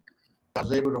picture I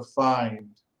was able to find.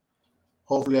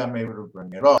 Hopefully I'm able to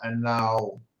bring it up. And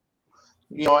now,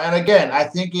 and again, I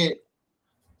think it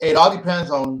all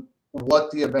depends on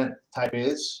what the event type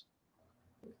is.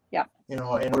 Yeah. In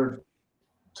order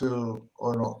to,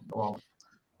 or no, well,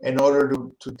 in order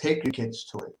to take your kids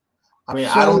to it. I mean,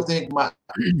 I don't think my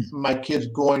kids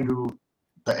going to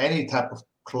any type of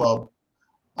club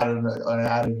at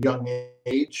a young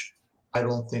age. I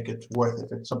don't think it's worth it.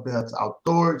 If it's something that's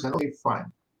outdoors, I think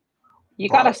fine. You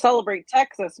got to celebrate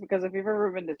Texas, because if you've ever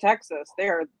been to Texas, they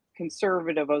are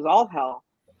conservative as all hell.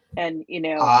 And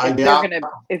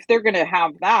if they're gonna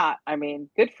have that, I mean,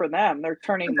 good for them. They're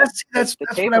turning that's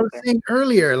what I was saying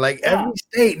earlier. Like every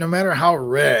state, no matter how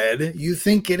red you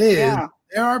think it is,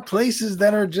 there are places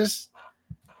that are just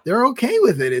they're okay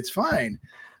with it. It's fine.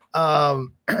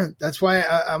 That's why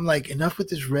I'm like, enough with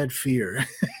this red fear.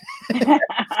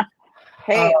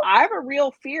 Hey, I have a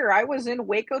real fear. I was in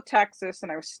Waco, Texas,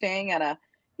 and I was staying at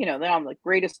they're on the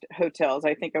greatest hotels.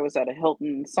 I think I was at a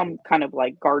Hilton, some kind of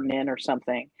like Garden Inn or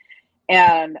something.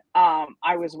 And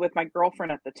I was with my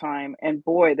girlfriend at the time, and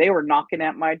boy, they were knocking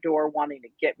at my door wanting to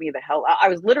get me the hell out. I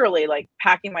was literally like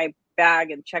packing my bag,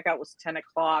 and checkout was 10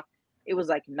 o'clock. It was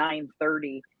like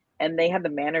 9:30, and they had the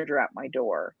manager at my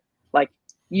door. Like,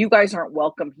 you guys aren't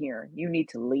welcome here. You need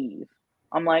to leave.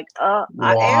 I'm like, I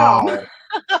am. It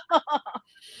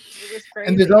was crazy.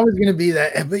 And there's always going to be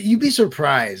that, but you'd be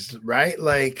surprised, right?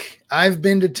 Like, I've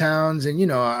been to towns, and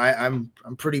I'm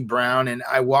pretty brown, and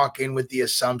I walk in with the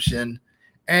assumption,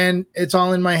 and it's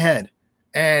all in my head.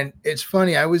 And it's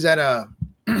funny. I was at a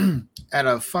at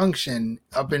a function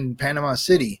up in Panama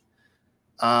City,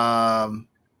 and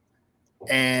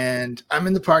I'm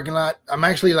in the parking lot. I'm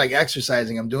actually like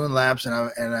exercising. I'm doing laps,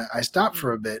 and I stopped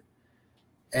for a bit.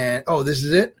 And this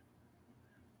is it.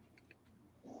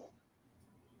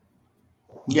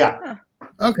 Yeah.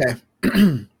 Okay.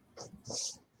 That's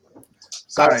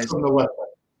from the website.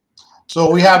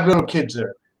 So we have little kids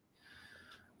there.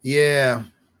 Yeah.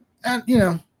 And,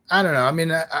 I don't know. I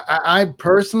mean, I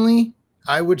personally,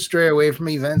 I would stray away from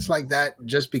events like that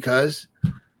just because.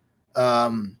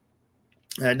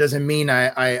 That doesn't mean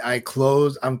I'm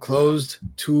closed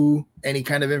to any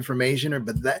kind of information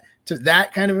but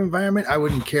that kind of environment, I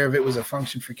wouldn't care if it was a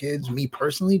function for kids. Me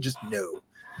personally, just no.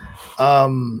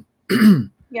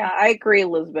 Yeah, I agree,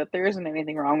 Elizabeth. There isn't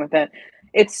anything wrong with it.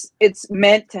 It's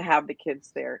meant to have the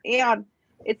kids there, and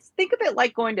think of it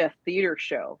like going to a theater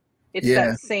show. It's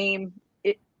that same.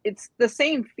 It's the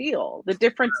same feel. The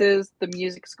difference is the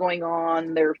music's going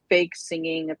on. They're fake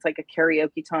singing. It's like a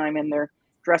karaoke time, and they're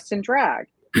dressed in drag.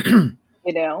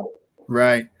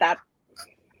 Right. That.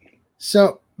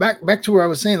 So back to where I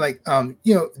was saying, like,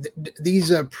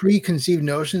 these preconceived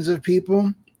notions of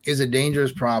people is a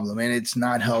dangerous problem, and it's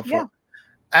not helpful.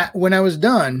 Yeah. When I was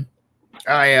done,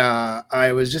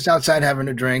 I was just outside having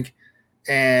a drink,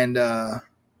 and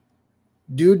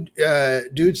dude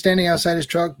standing outside his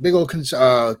truck, big old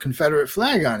Confederate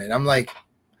flag on it. I'm like,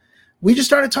 we just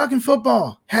started talking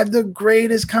football, had the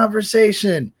greatest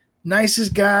conversation,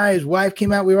 nicest guy. His wife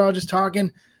came out, we were all just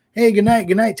talking. Hey, good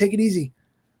night, take it easy.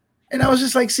 And I was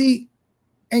just like, see,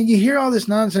 and you hear all this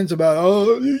nonsense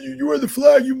about, you wear the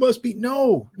flag, you must be.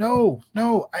 No.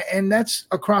 And that's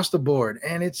across the board.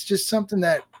 And it's just something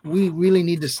that we really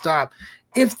need to stop.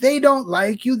 If they don't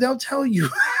like you, they'll tell you.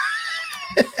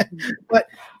 But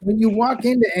when you walk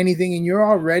into anything and you're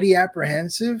already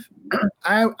apprehensive,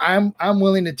 I'm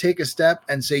willing to take a step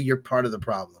and say you're part of the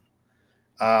problem.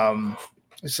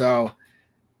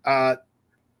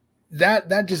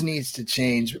 That just needs to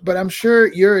change. But I'm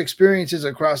sure your experiences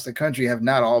across the country have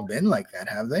not all been like that,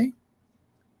 have they?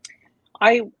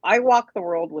 I walk the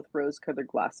world with rose-colored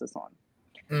glasses on.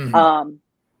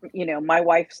 Mm-hmm. My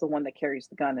wife's the one that carries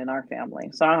the gun in our family,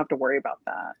 so I don't have to worry about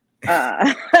that.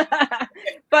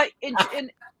 But in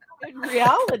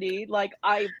reality, like,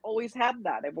 I've always had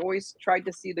that. I've always tried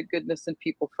to see the goodness in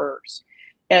people first.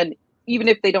 And even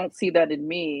if they don't see that in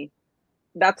me,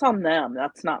 that's on them.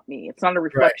 That's not me. It's not a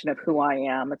reflection of who I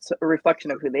am. It's a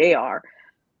reflection of who they are.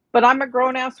 But I'm a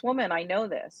grown-ass woman. I know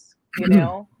this,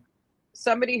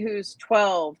 somebody who's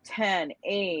 12, 10,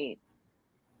 8,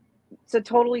 it's a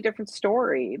totally different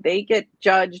story. They get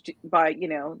judged by,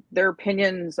 their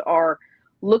opinions are,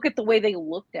 look at the way they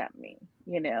looked at me,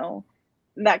 and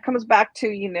that comes back to,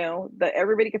 the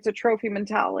everybody gets a trophy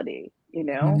mentality,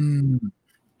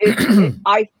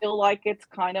 I feel like it's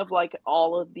kind of like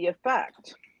all of the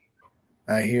effect.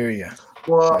 I hear you.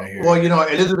 Well,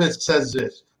 Elizabeth says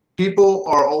this: people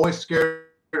are always scared,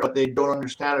 but they don't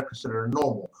understand or consider it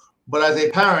normal. But as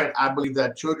a parent, I believe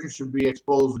that children should be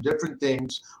exposed to different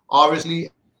things,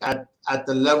 obviously at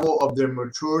the level of their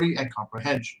maturity and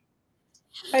comprehension.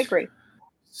 I agree.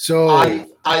 So I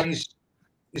agree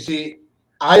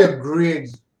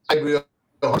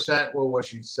 100% with what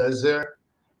she says there.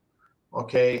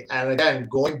 Okay, and again,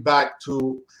 going back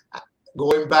to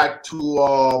the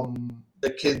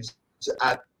kids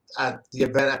at the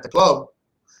event at the club,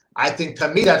 I think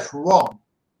to me that's wrong.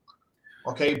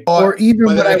 Okay, or even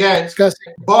but what I was again,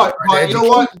 discussing. but you know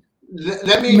what?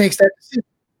 Let me makes that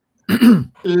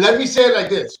decision. let me say it like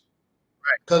this,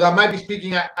 because I might be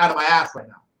speaking out of my ass right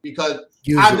now, because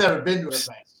I've never been to an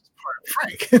event.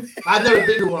 Frank. I've never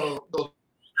been to one of those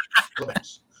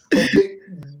events. Okay?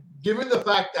 Given the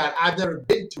fact that I've never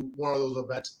been to one of those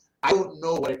events, I don't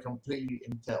know what it completely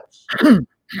entails. You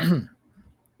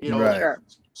know, Right. Sure.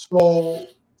 So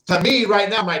to me, right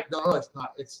now, I'm like, no, it's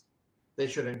not. They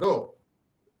shouldn't go.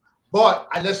 But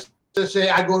let's just say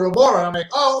I go tomorrow, and I'm like,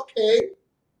 oh, okay,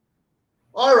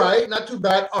 all right, not too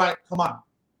bad. All right, come on.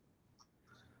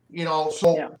 You know,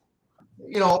 so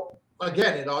you know,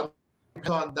 again, it all depends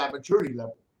on that maturity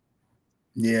level.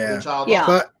 Yeah. Yeah.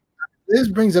 But this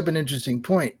brings up an interesting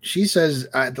point. She says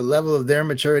at the level of their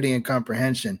maturity and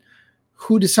comprehension,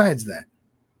 who decides that?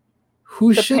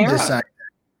 Who The should parent. decide?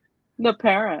 The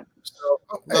parent.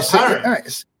 The parent. All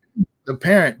right, the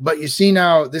parent. But you see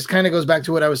now, this kind of goes back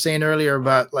to what I was saying earlier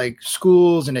about like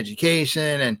schools and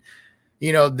education, and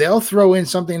you know, they'll throw in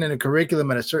something in a curriculum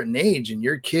at a certain age, and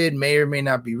your kid may or may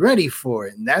not be ready for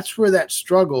it. And that's where that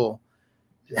struggle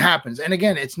happens. And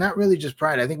again, it's not really just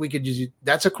Pride. I think we could just,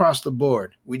 that's across the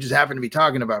board. We just happen to be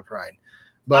talking about Pride.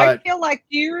 But I feel like,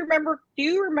 do you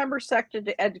remember sex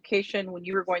education when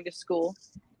you were going to school?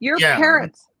 Your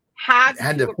parents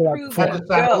had to approve Had to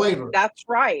sign a waiver. That's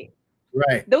right.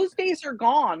 Right. Those days are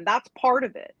gone. That's part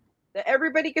of it. That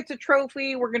everybody gets a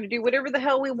trophy. We're going to do whatever the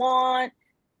hell we want.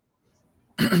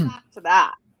 Back to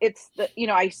that. It's the, you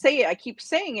know, I keep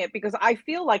saying it because I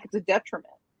feel like it's a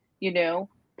detriment. You know,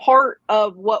 part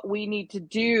of what we need to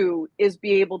do is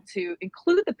be able to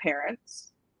include the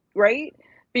parents, right?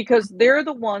 Because they're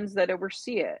the ones that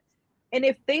oversee it. And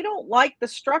if they don't like the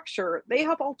structure, they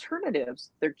have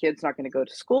alternatives. Their kid's not going to go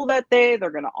to school that day.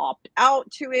 They're going to opt out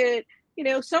to it. You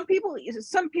know, some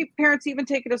parents even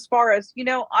take it as far as, you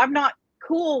know, I'm not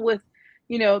cool with,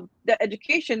 you know, the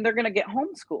education. They're going to get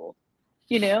homeschooled.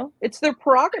 You know, it's their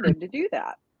prerogative to do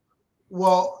that.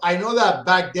 Well, I know that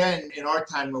back then in our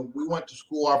time when we went to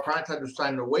school, our parents had to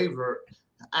sign a waiver.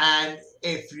 And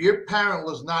if your parent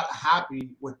was not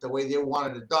happy with the way they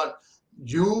wanted it done,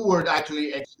 you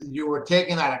were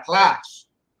taken out of class.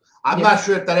 I'm not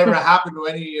sure if that ever happened to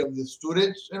any of the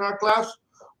students in our class,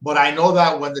 but I know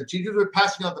that when the teachers were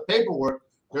passing out the paperwork,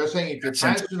 they're saying if your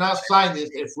parents do not sign this,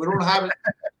 if we don't have it,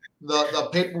 the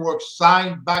paperwork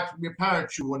signed back from your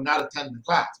parents, you will not attend the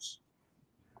class.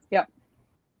 Yep.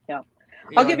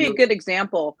 I'll give you a good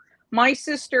example. My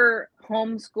sister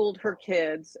homeschooled her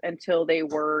kids until they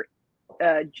were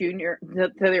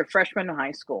until they were freshmen in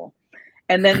high school.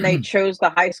 And then they chose the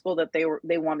high school that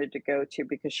they wanted to go to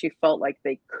because she felt like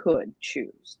they could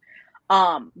choose.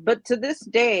 But to this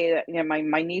day, you know,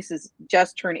 my niece has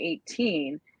just turned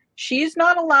 18. She's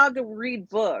not allowed to read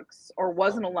books, or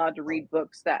wasn't allowed to read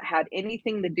books that had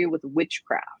anything to do with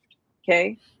witchcraft.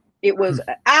 Okay. It was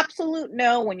an absolute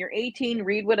no. When you're 18,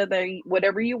 read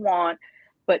whatever you want,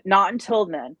 but not until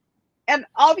then. And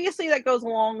obviously that goes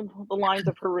along the lines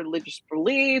of her religious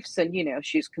beliefs. And, you know,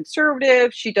 she's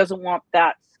conservative. She doesn't want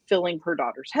that filling her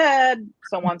daughter's head,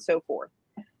 so on and so forth.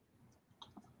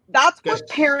 That's what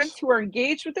parents who are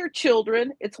engaged with their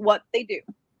children, it's what they do.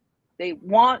 They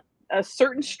want a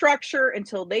certain structure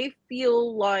until they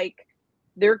feel like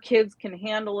their kids can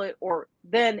handle it, or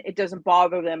then it doesn't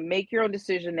bother them. Make your own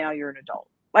decision. Now you're an adult.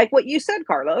 Like what you said,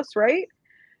 Carlos, right?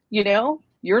 You know,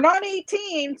 you're not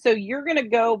 18, so you're going to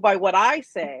go by what I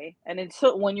say. And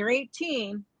until when you're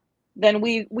 18, then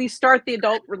we start the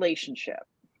adult relationship.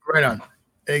 Right on.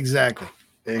 Exactly.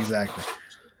 And so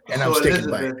I'm sticking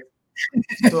by it.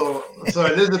 So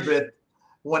Elizabeth,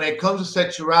 when it comes to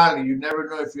sexuality, you never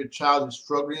know if your child is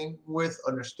struggling with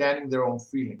understanding their own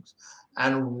feelings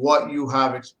and what you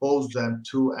have exposed them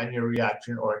to, and your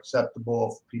reaction or acceptable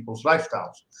of people's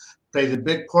lifestyles plays a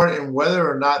big part in whether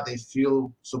or not they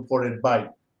feel supported by you.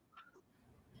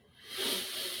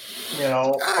 You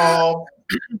know,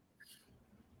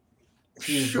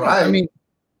 sure. Right. I mean,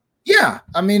 yeah.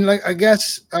 I mean, like, I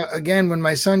guess, again, when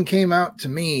my son came out to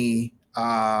me,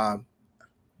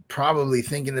 probably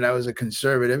thinking that I was a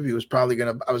conservative, I was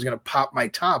going to pop my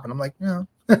top. And I'm like, no.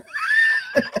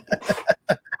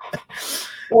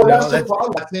 Well, that's the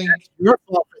problem. I think your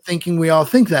fault for thinking we all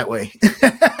think that way.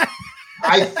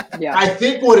 I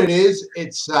think what it is,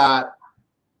 it's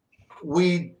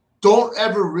we don't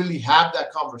ever really have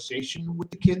that conversation with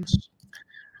the kids.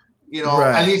 You know,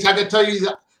 right. At least I can tell you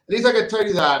that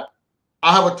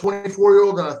I have a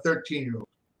 24-year-old and a 13-year-old.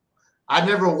 I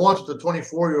never once with a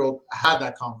 24-year-old had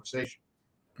that conversation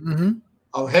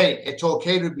of, hey, it's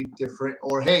okay to be different,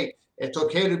 or hey, it's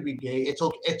okay to be gay. It's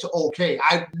okay.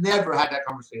 I've never had that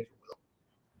conversation with them.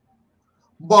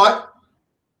 But,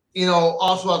 you know,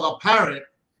 also as a parent,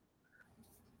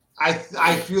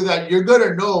 I feel that you're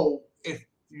gonna know if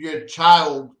your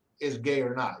child is gay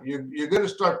or not. You're gonna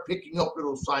start picking up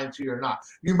little signs here or not.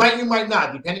 You might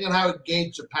not, depending on how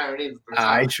engaged the parent is.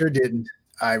 I sure didn't.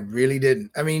 I really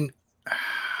didn't. I mean,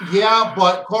 yeah,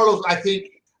 but Carlos, I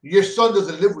think your son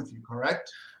doesn't live with you,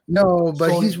 correct? No,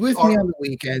 but he's with me on the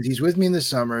weekends. He's with me in the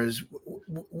summers.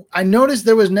 I noticed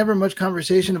there was never much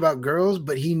conversation about girls,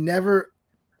 but he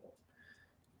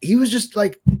was just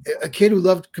like a kid who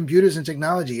loved computers and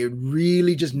technology. It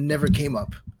really just never came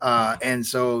up. And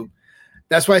so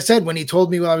that's why I said when he told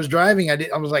me while I was driving, I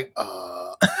was like,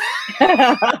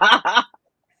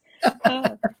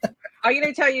 I'm going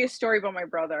to tell you a story about my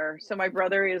brother. So my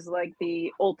brother is like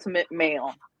the ultimate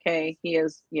male. Okay. He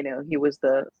is, you know, he was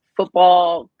the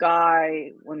football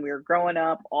guy when we were growing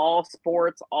up, all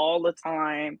sports all the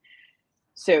time.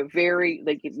 So very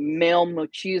like male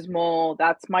machismo.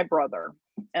 That's my brother.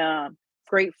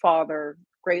 Great father,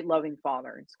 great loving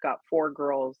father. He's got 4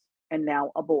 girls and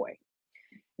now a boy.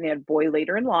 And he had a boy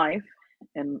later in life.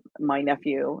 And my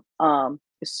nephew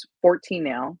is 14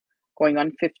 now, going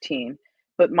on 15.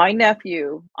 But my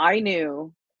nephew, I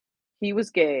knew he was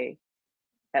gay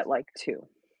at like 2.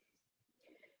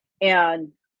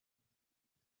 And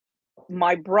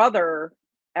my brother,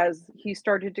 as he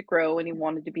started to grow and he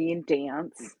wanted to be in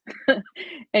dance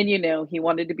and, you know, he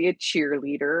wanted to be a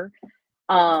cheerleader,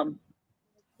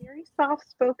 very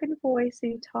soft-spoken voice.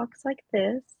 He talks like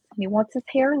this. And he wants his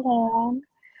hair long.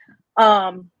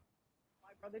 My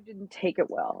brother didn't take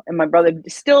it well. And my brother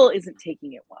still isn't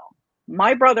taking it well.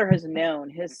 My brother has known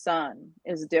his son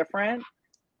is different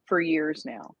for years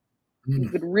now. You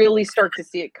could really start to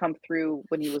see it come through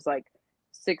when he was like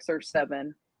 6 or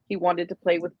 7. He wanted to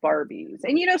play with Barbies.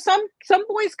 And, you know, some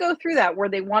boys go through that where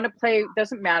they want to play.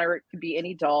 Doesn't matter. It could be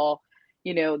any doll.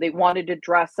 You know, they wanted to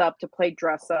dress up, to play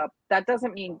dress up. That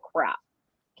doesn't mean crap.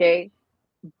 Okay.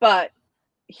 But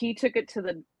he took it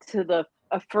to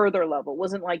a further level. It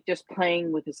wasn't like just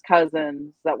playing with his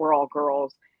cousins that were all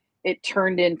girls. It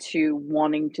turned into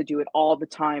wanting to do it all the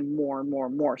time, more and more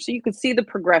and more. So you could see the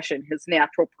progression, his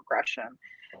natural progression.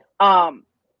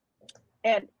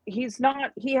 And he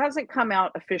hasn't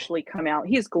officially come out.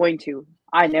 He's going to.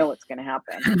 I know it's going to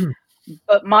happen.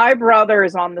 But my brother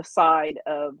is on the side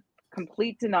of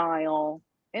complete denial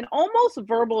and almost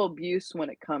verbal abuse when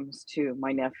it comes to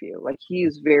my nephew. Like,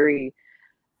 he's very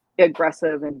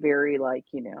aggressive and very like,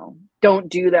 you know, don't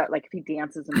do that. Like, if he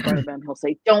dances in front of him, he'll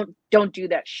say, don't do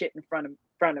that shit in front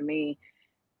of me.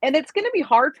 And it's going to be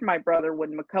hard for my brother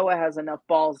when Makoa has enough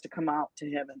balls to come out to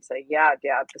him and say, yeah,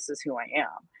 Dad, this is who I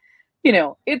am. You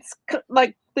know, it's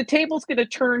like the table's going to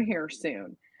turn here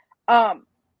soon. But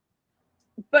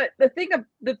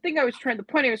the point I was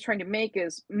trying to make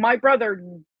is my brother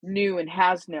knew and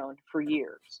has known for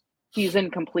years. He's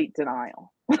in complete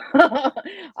denial.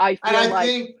 I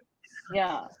think,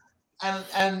 yeah.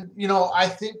 And you know, I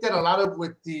think that a lot of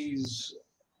with these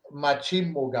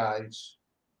machismo guys,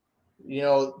 you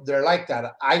know, they're like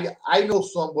that. I know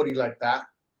somebody like that.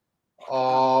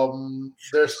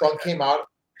 Their son came out.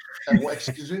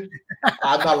 Excuse me,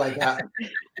 I'm not like that.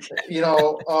 You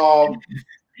know,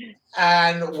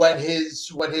 and when his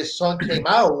son came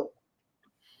out,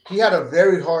 he had a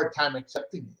very hard time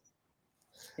accepting it.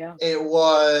 Yeah. It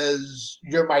was,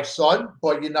 you're my son,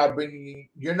 but you're not bringing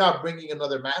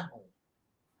another man home.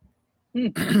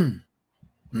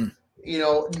 You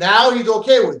know, now he's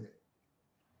okay with it,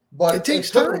 but it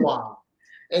takes took time. a while.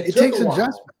 It takes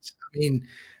adjustments. I mean,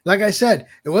 like I said,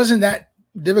 it wasn't that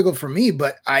difficult for me,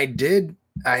 but I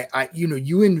you know,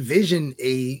 you envision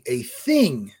a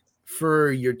thing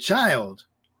for your child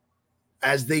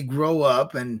as they grow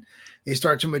up and they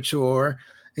start to mature,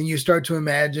 and you start to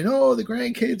imagine, oh, the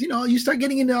grandkids, you know, you start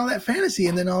getting into all that fantasy,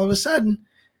 and then all of a sudden,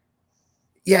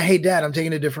 yeah, hey, Dad, I'm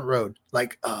taking a different road.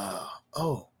 Like,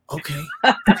 oh, okay.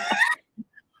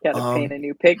 Gotta paint a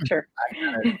new picture.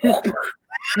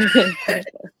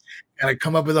 Gotta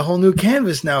come up with a whole new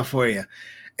canvas now for you.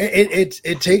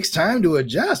 It takes time to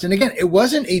adjust. And again, it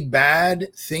wasn't a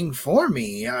bad thing for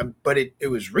me, but it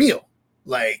was real.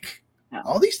 Like,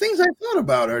 all these things I thought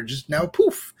about are just now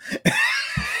poof.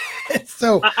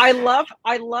 So I love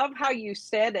how you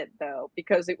said it, though,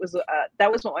 because it was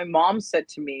that was what my mom said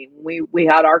to me. We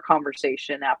had our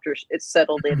conversation after it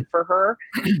settled in for her,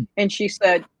 and she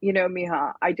said, you know,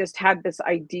 Mija, I just had this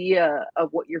idea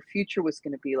of what your future was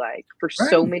going to be like for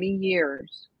so many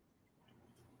years.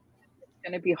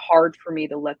 going to be hard for me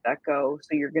to let that go.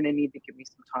 So you're going to need to give me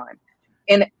some time.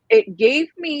 And it gave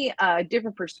me a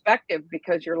different perspective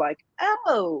because you're like,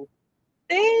 oh,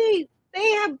 they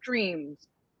have dreams.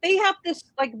 They have this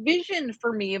like vision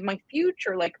for me of my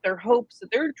future, like their hopes,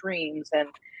 their dreams, and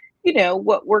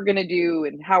what we're going to do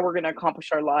and how we're going to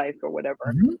accomplish our life or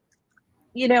whatever. Mhm.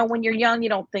 When you're young, you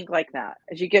don't think like that.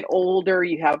 As you get older,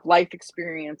 you have life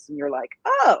experience and you're like,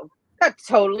 oh, that's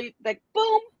totally like,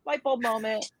 boom, light bulb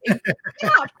moment. Yeah,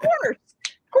 of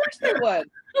course they would.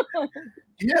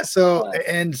 Yeah.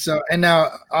 And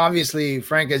now, obviously,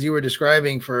 Frank, as you were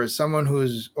describing, for someone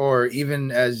or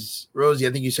even as Rosie,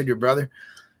 I think you said your brother,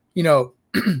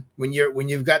 when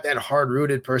you've got that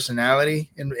hard-rooted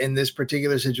personality in this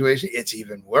particular situation, it's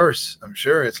even worse. I'm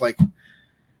sure it's like,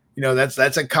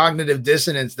 that's a cognitive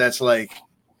dissonance. That's like,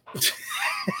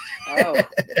 oh,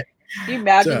 can you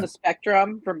imagine the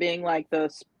spectrum from being like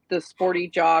the sporty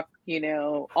jock,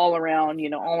 all around,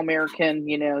 all American,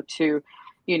 to,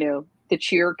 the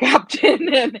cheer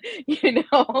captain, and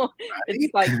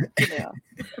it's like,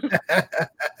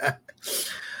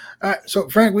 All right, so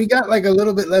Frank, we got like a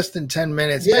little bit less than 10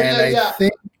 minutes, I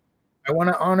think I want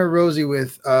to honor Rosie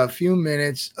with a few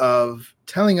minutes of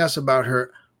telling us about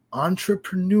her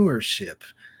entrepreneurship.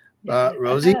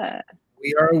 Rosie,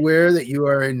 we are aware that you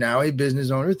are now a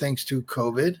business owner thanks to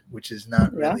COVID, which is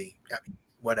not really,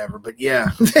 whatever, but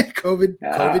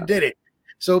COVID did it.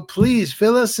 So please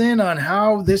fill us in on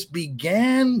how this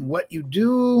began, what you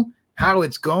do, how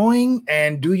it's going,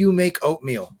 and do you make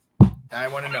oatmeal? I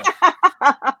want to know.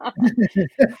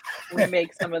 We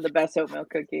make some of the best oatmeal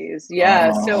cookies.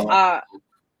 Yeah. Oh. So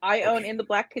I own In the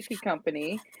Black Cookie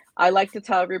Company. I like to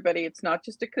tell everybody it's not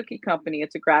just a cookie company,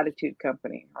 it's a gratitude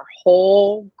company. Our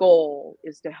whole goal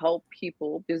is to help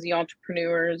people, busy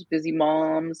entrepreneurs, busy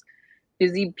moms,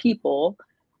 busy people,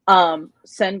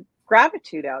 send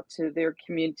gratitude out to their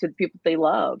community, to the people they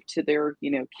love, to their,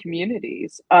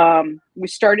 communities. We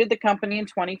started the company in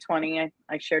 2020.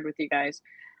 I shared with you guys.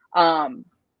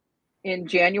 In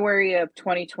January of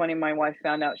 2020, my wife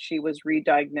found out she was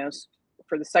re-diagnosed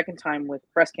for the second time with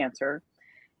breast cancer.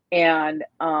 And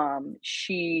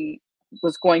she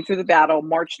was going through the battle.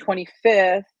 March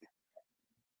 25th,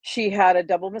 she had a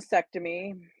double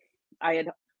mastectomy.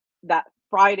 That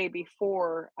Friday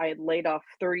before, I had laid off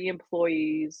 30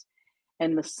 employees,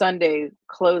 and the Sunday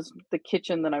closed the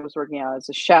kitchen that I was working at as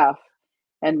a chef.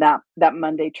 And that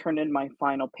Monday turned in my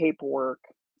final paperwork.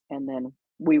 And then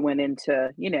we went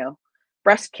into,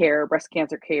 breast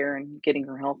cancer care, and getting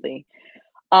her healthy.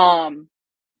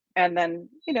 And then,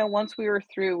 once we were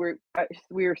through,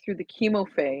 we were through the chemo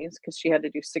phase because she had to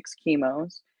do 6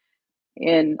 chemos.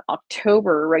 In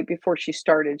October, right before she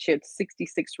started, she had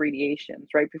 66 radiations.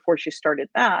 Right before she started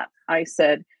that, I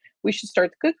said, we should start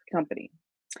the cookie company.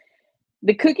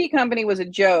 The cookie company was a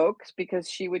joke because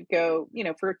she would go,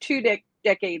 for 2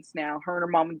 decades now, her and her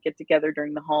mom would get together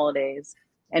during the holidays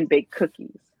and bake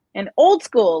cookies. And old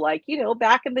school, like,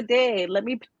 back in the day, let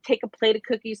me take a plate of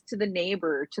cookies to the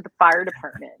neighbor, to the fire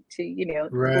department, to,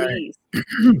 police.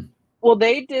 Well,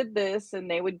 they did this,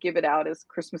 and they would give it out as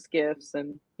Christmas gifts,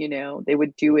 and, they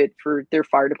would do it for their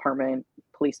fire department,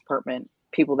 police department,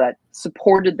 people that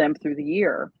supported them through the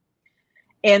year.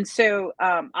 And so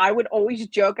I would always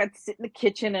joke, I'd sit in the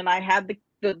kitchen and I had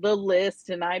the list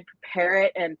and I'd prepare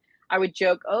it, and I would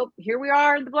joke, oh, here we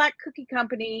are in the Black Cookie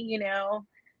Company,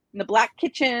 in the Black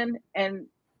Kitchen. And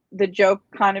the joke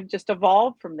kind of just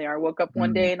evolved from there. I woke up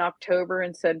one day in October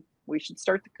and said, we should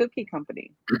start the cookie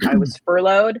company. I was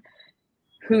furloughed.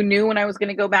 Who knew when I was going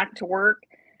to go back to work?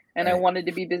 And I wanted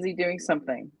to be busy doing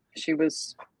something. She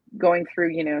was going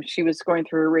through, she was going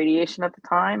through her radiation at the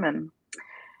time, and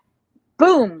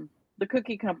boom, the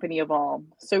cookie company evolved.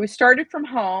 So we started from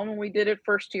home, and we did it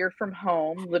first year from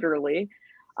home, literally.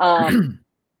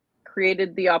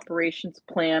 Created the operations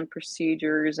plan,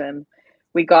 procedures, and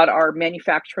we got our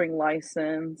manufacturing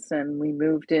license, and we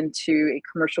moved into a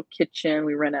commercial kitchen.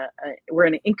 We're in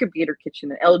an incubator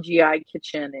kitchen, an LGI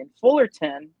kitchen in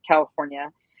Fullerton,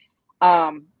 California.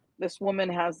 This woman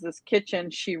has this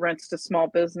kitchen. She rents to small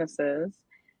businesses,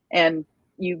 and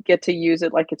you get to use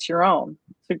it like it's your own.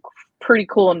 It's a pretty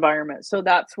cool environment. So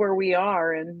that's where we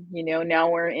are. And, now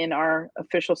we're in our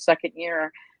official second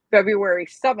year. February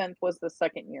 7th was the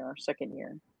second year.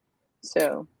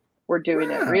 So we're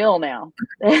doing it real now.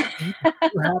 You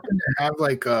happen to have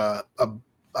like a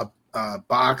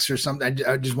box or something?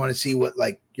 I just want to see what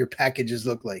like your packages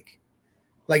look like.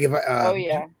 Like if I,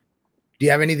 do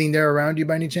you have anything there around you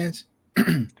by any chance?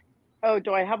 Oh,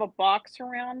 do I have a box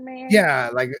around me?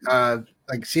 Yeah, like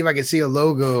see if I can see a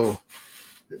logo.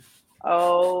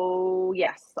 Oh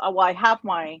yes. Well, I have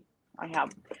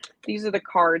These are the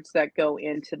cards that go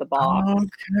into the box.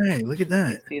 Okay, look at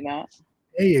that. See that?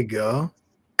 There you go.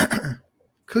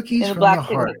 Cookies And the from black the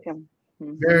cookie heart. come.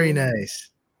 Very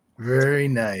nice. Very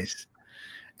nice.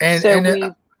 And So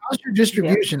how's your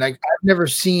distribution? Like, I've never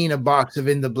seen a box of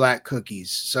In the Black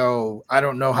cookies, so I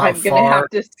don't know how I'm gonna far. have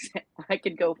to. I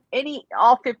could go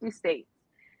all 50 states.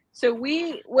 So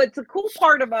what's the cool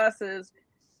part of us is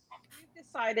we've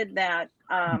decided that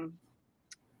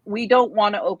we don't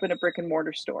want to open a brick and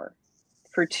mortar store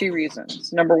for two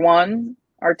reasons. Number one,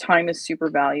 our time is super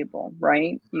valuable,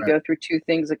 right? You go through two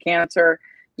things of cancer.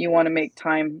 You want to make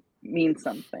time mean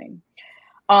something.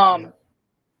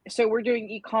 So we're doing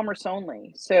e-commerce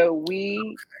only. So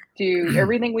we do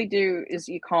everything we do is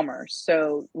e-commerce.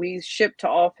 So we ship to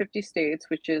all 50 states,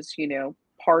 which is,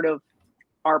 part of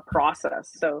our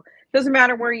process. So it doesn't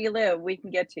matter where you live, we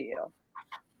can get to you.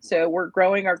 So we're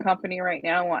growing our company right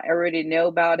now. I want everybody to know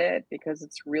about it because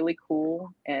it's really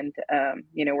cool. And,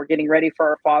 we're getting ready for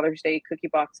our Father's Day cookie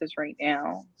boxes right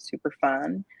now. Super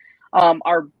fun.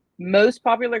 Our most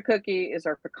popular cookie is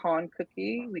our pecan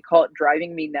cookie. We call it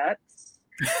Driving Me Nuts.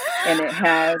 And it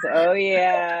has, we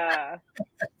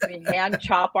hand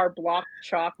chop our block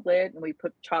chocolate and we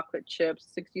put chocolate chips,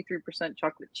 63%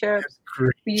 chocolate chips.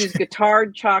 We use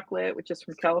Guittard chocolate, which is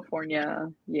from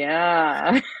California.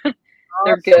 Yeah.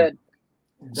 They're good.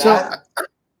 Go,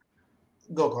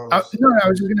 Carlos. No, I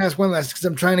was just gonna ask one last because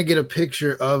I'm trying to get a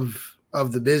picture of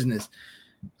the business.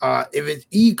 If it's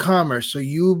e-commerce, so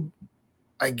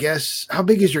I guess, how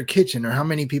big is your kitchen or how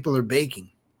many people are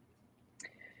baking?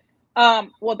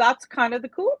 Well, that's kind of the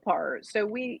cool part. So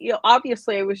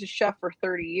obviously I was a chef for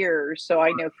 30 years, so I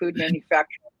know food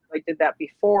manufacturing. I did that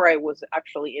before I was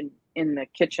actually in the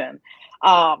kitchen.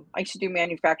 I used to do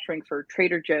manufacturing for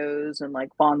Trader Joe's and like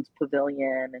Bond's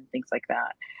Pavilion and things like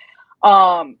that.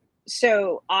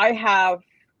 So I have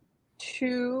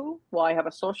I have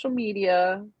a social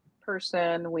media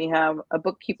person, we have a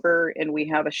bookkeeper, and we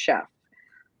have a chef.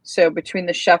 So between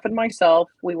the chef and myself,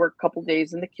 we work a couple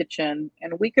days in the kitchen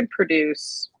and we can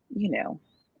produce,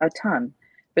 a ton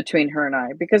between her and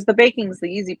I, because the baking's the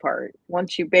easy part.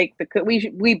 Once you bake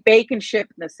we bake and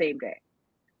ship in the same day.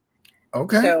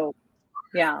 Okay. So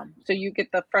you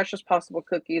get the freshest possible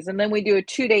cookies, and then we do a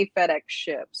 2-day FedEx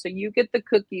ship. So you get the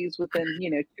cookies within,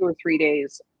 2 or 3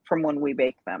 days from when we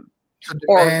bake them. So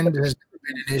demand has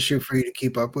been an issue for you to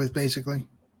keep up with, basically?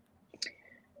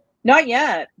 Not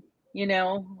yet.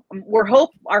 Our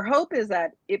hope is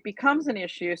that it becomes an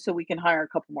issue so we can hire a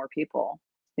couple more people.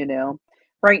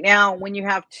 Right now, when you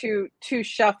have two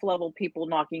chef level people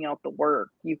knocking out the work,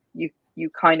 you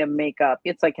kind of make up.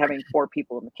 It's like having 4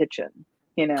 people in the kitchen.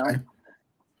 Okay.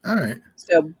 All right.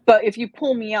 So, but if you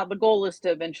pull me out, the goal is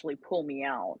to eventually pull me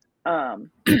out.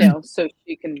 So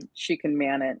she can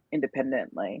man it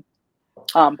independently.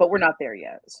 But we're not there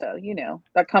yet. So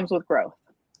that comes with growth.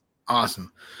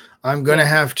 Awesome. I'm going to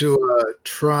have to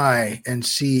try and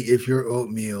see if your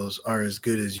oatmeals are as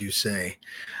good as you say.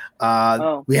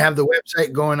 We have the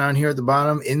website going on here at the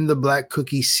bottom,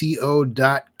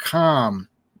 intheblackcookieco.com.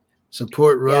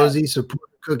 Support Rosie,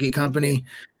 support the cookie company,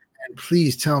 and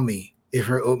please tell me if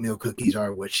her oatmeal cookies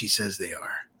are what she says they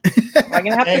are. I'm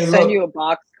going to have to send you a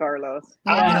box, Carlos.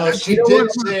 She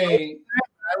did say...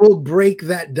 I will break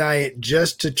that diet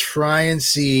just to try and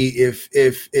see if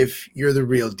you're the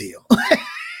real deal.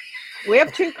 We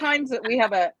have two kinds. We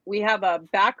have a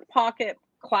back pocket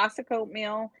classic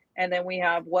oatmeal, and then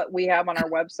what we have on our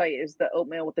website is the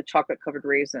oatmeal with the chocolate covered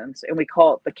raisins, and we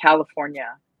call it the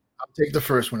California. I'll take the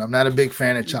first one. I'm not a big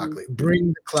fan of chocolate.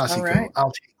 Bring the classico. Right.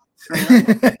 I'll take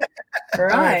it. All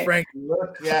right, Frank.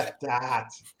 Look at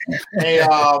that. Hey,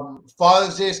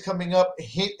 Father's Day is coming up.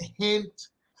 Hint, hint.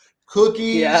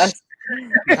 Cookies. Yes.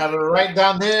 You have it right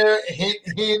down there. Hint,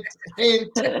 hint, hint.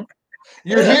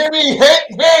 You hear me?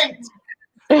 Hint, hint.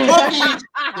 Cookies.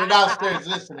 They're downstairs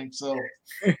listening, so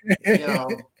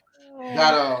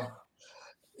gotta.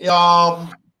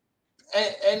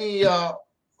 Any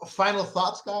final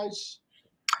thoughts, guys?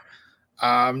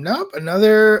 Nope.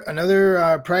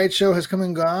 Another Pride show has come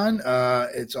and gone.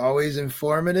 It's always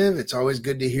informative. It's always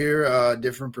good to hear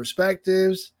different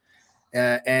perspectives.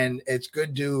 And it's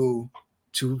good to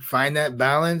find that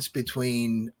balance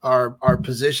between our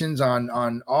positions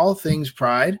on all things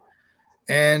Pride,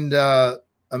 and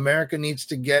America needs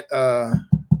to get on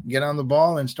the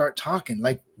ball and start talking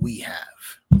like we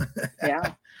have.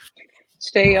 Yeah.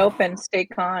 Stay open, stay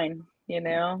kind,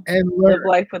 and live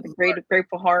life with a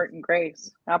grateful heart and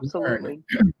grace. Absolutely.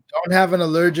 Don't have an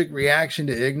allergic reaction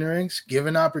to ignorance. Give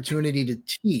an opportunity to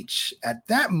teach. At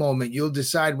that moment, you'll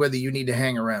decide whether you need to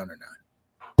hang around or not.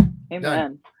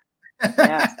 Amen.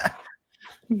 Yeah.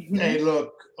 Hey,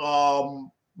 look,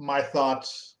 My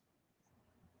thoughts.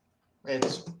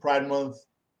 It's Pride Month.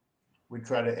 We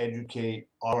try to educate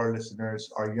all our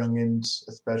listeners, our youngins,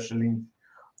 especially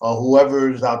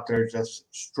whoever's out there just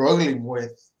struggling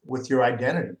with your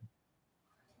identity.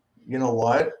 You know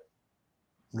what?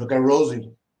 Look at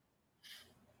Rosie.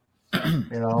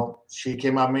 She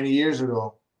came out many years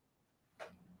ago.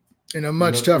 In a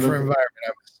much tougher environment,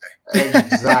 I would say.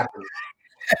 Exactly.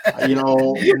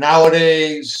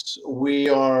 Nowadays we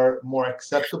are more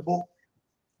acceptable,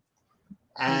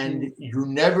 and you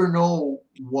never know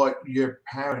what your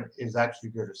parent is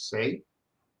actually going to say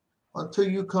until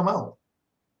you come out.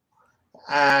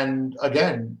 And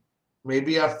again,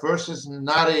 maybe at first it's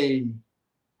not a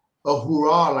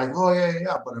hoorah, like, oh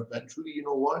yeah, but eventually, you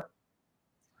know what?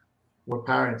 We're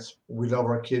parents. We love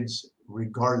our kids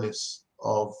regardless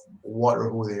of what or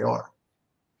who they are.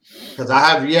 Because I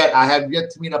have yet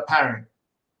to meet a parent,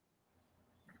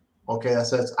 okay, that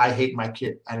says I hate my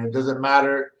kid, and it doesn't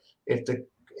matter if the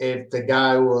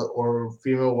guy or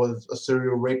female was a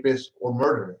serial rapist or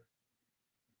murderer.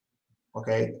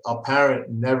 Okay, a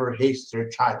parent never hates their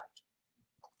child.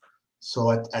 So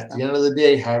at the end of the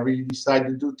day, however you decide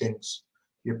to do things,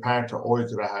 your parents are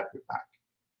always going to have your back.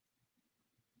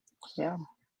 Yeah.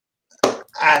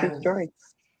 And good story.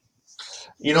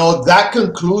 That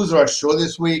concludes our show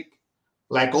this week.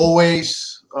 Like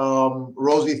always,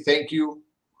 Rosie, thank you.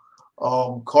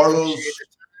 Carlos,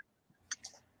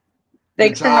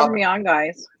 thanks for having me on,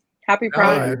 guys. Happy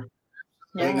Pride.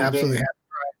 Absolutely happy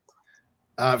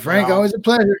Pride. Frank, always a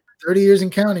pleasure. 30 years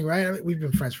and counting, right? I mean, we've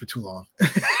been friends for too long.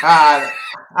 I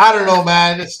don't know,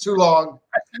 man. It's too long.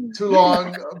 Too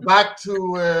long. Back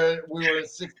to where we were in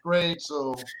 6th grade.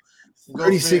 So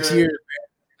 36 years,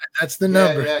 man. That's the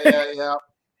number. Yeah.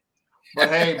 But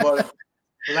hey,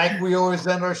 like we always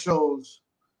end our shows,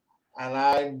 and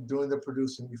I'm doing the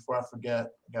producing before I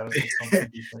forget. I gotta say something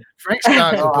decent. Frank's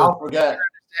not. I'll forget.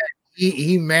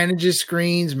 He manages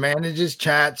screens, manages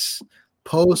chats,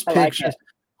 posts pictures,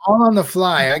 all on the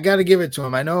fly. I got to give it to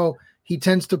him. I know he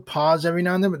tends to pause every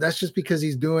now and then, but that's just because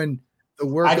he's doing the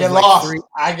work. I get lost.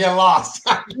 I get lost.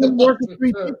 I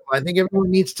think everyone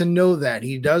needs to know that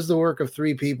he does the work of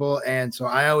 3 people, and so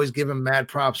I always give him mad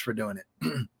props for doing it.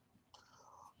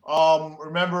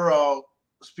 Remember,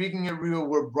 Speaking It Real,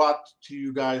 we're brought to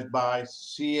you guys by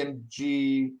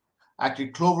CMG,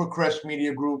 actually Clovercrest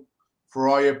Media Group, for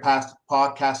all your past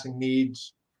podcasting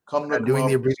needs. Come to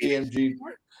CMG.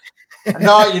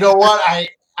 No, you know what?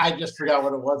 I just forgot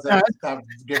what it was. I just have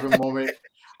to give him a moment.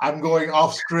 I'm going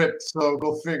off script, so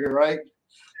go figure, right?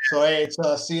 So, hey, it's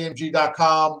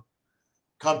cmg.com.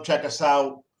 Come check us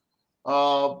out.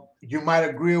 You might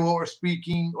agree with what we're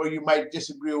speaking, or you might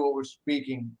disagree with what we're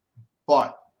speaking,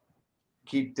 but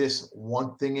keep this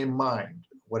one thing in mind.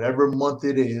 Whatever month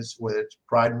it is, whether it's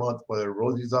Pride Month, whether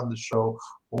Rosie's on the show,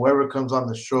 whoever comes on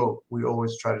the show, we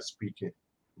always try to speak it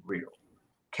real.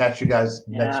 Catch you guys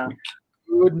next week.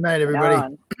 Good night,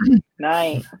 everybody.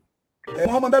 Night.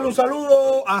 Vamos a mandarle un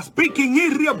saludo a Speaking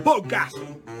It Real Podcast.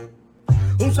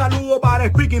 Un saludo para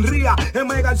Speaking Ria.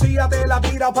 M. García te la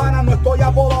tira, pana. No estoy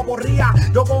apodado por Ria.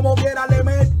 Yo como quiera le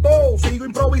meto. Sigo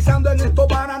improvisando en esto,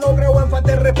 pana. No creo en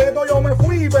falta de respeto. Yo me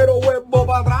fui, pero vuelvo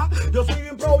para atrás. Yo sigo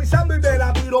improvisando y te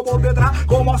la tiro por detrás.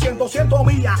 Como a 100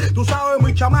 millas. Tú sabes,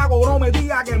 mi chamaco, no me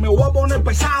digas que me voy a poner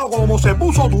pesado. Como se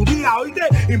puso tu día, oíste.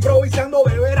 Improvisando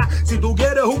de veras. Si tú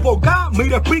quieres un podcast,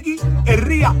 mira Speaking It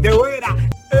Ria de veras.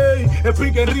 Ey,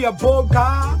 Speaking It Ria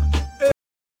Podcast.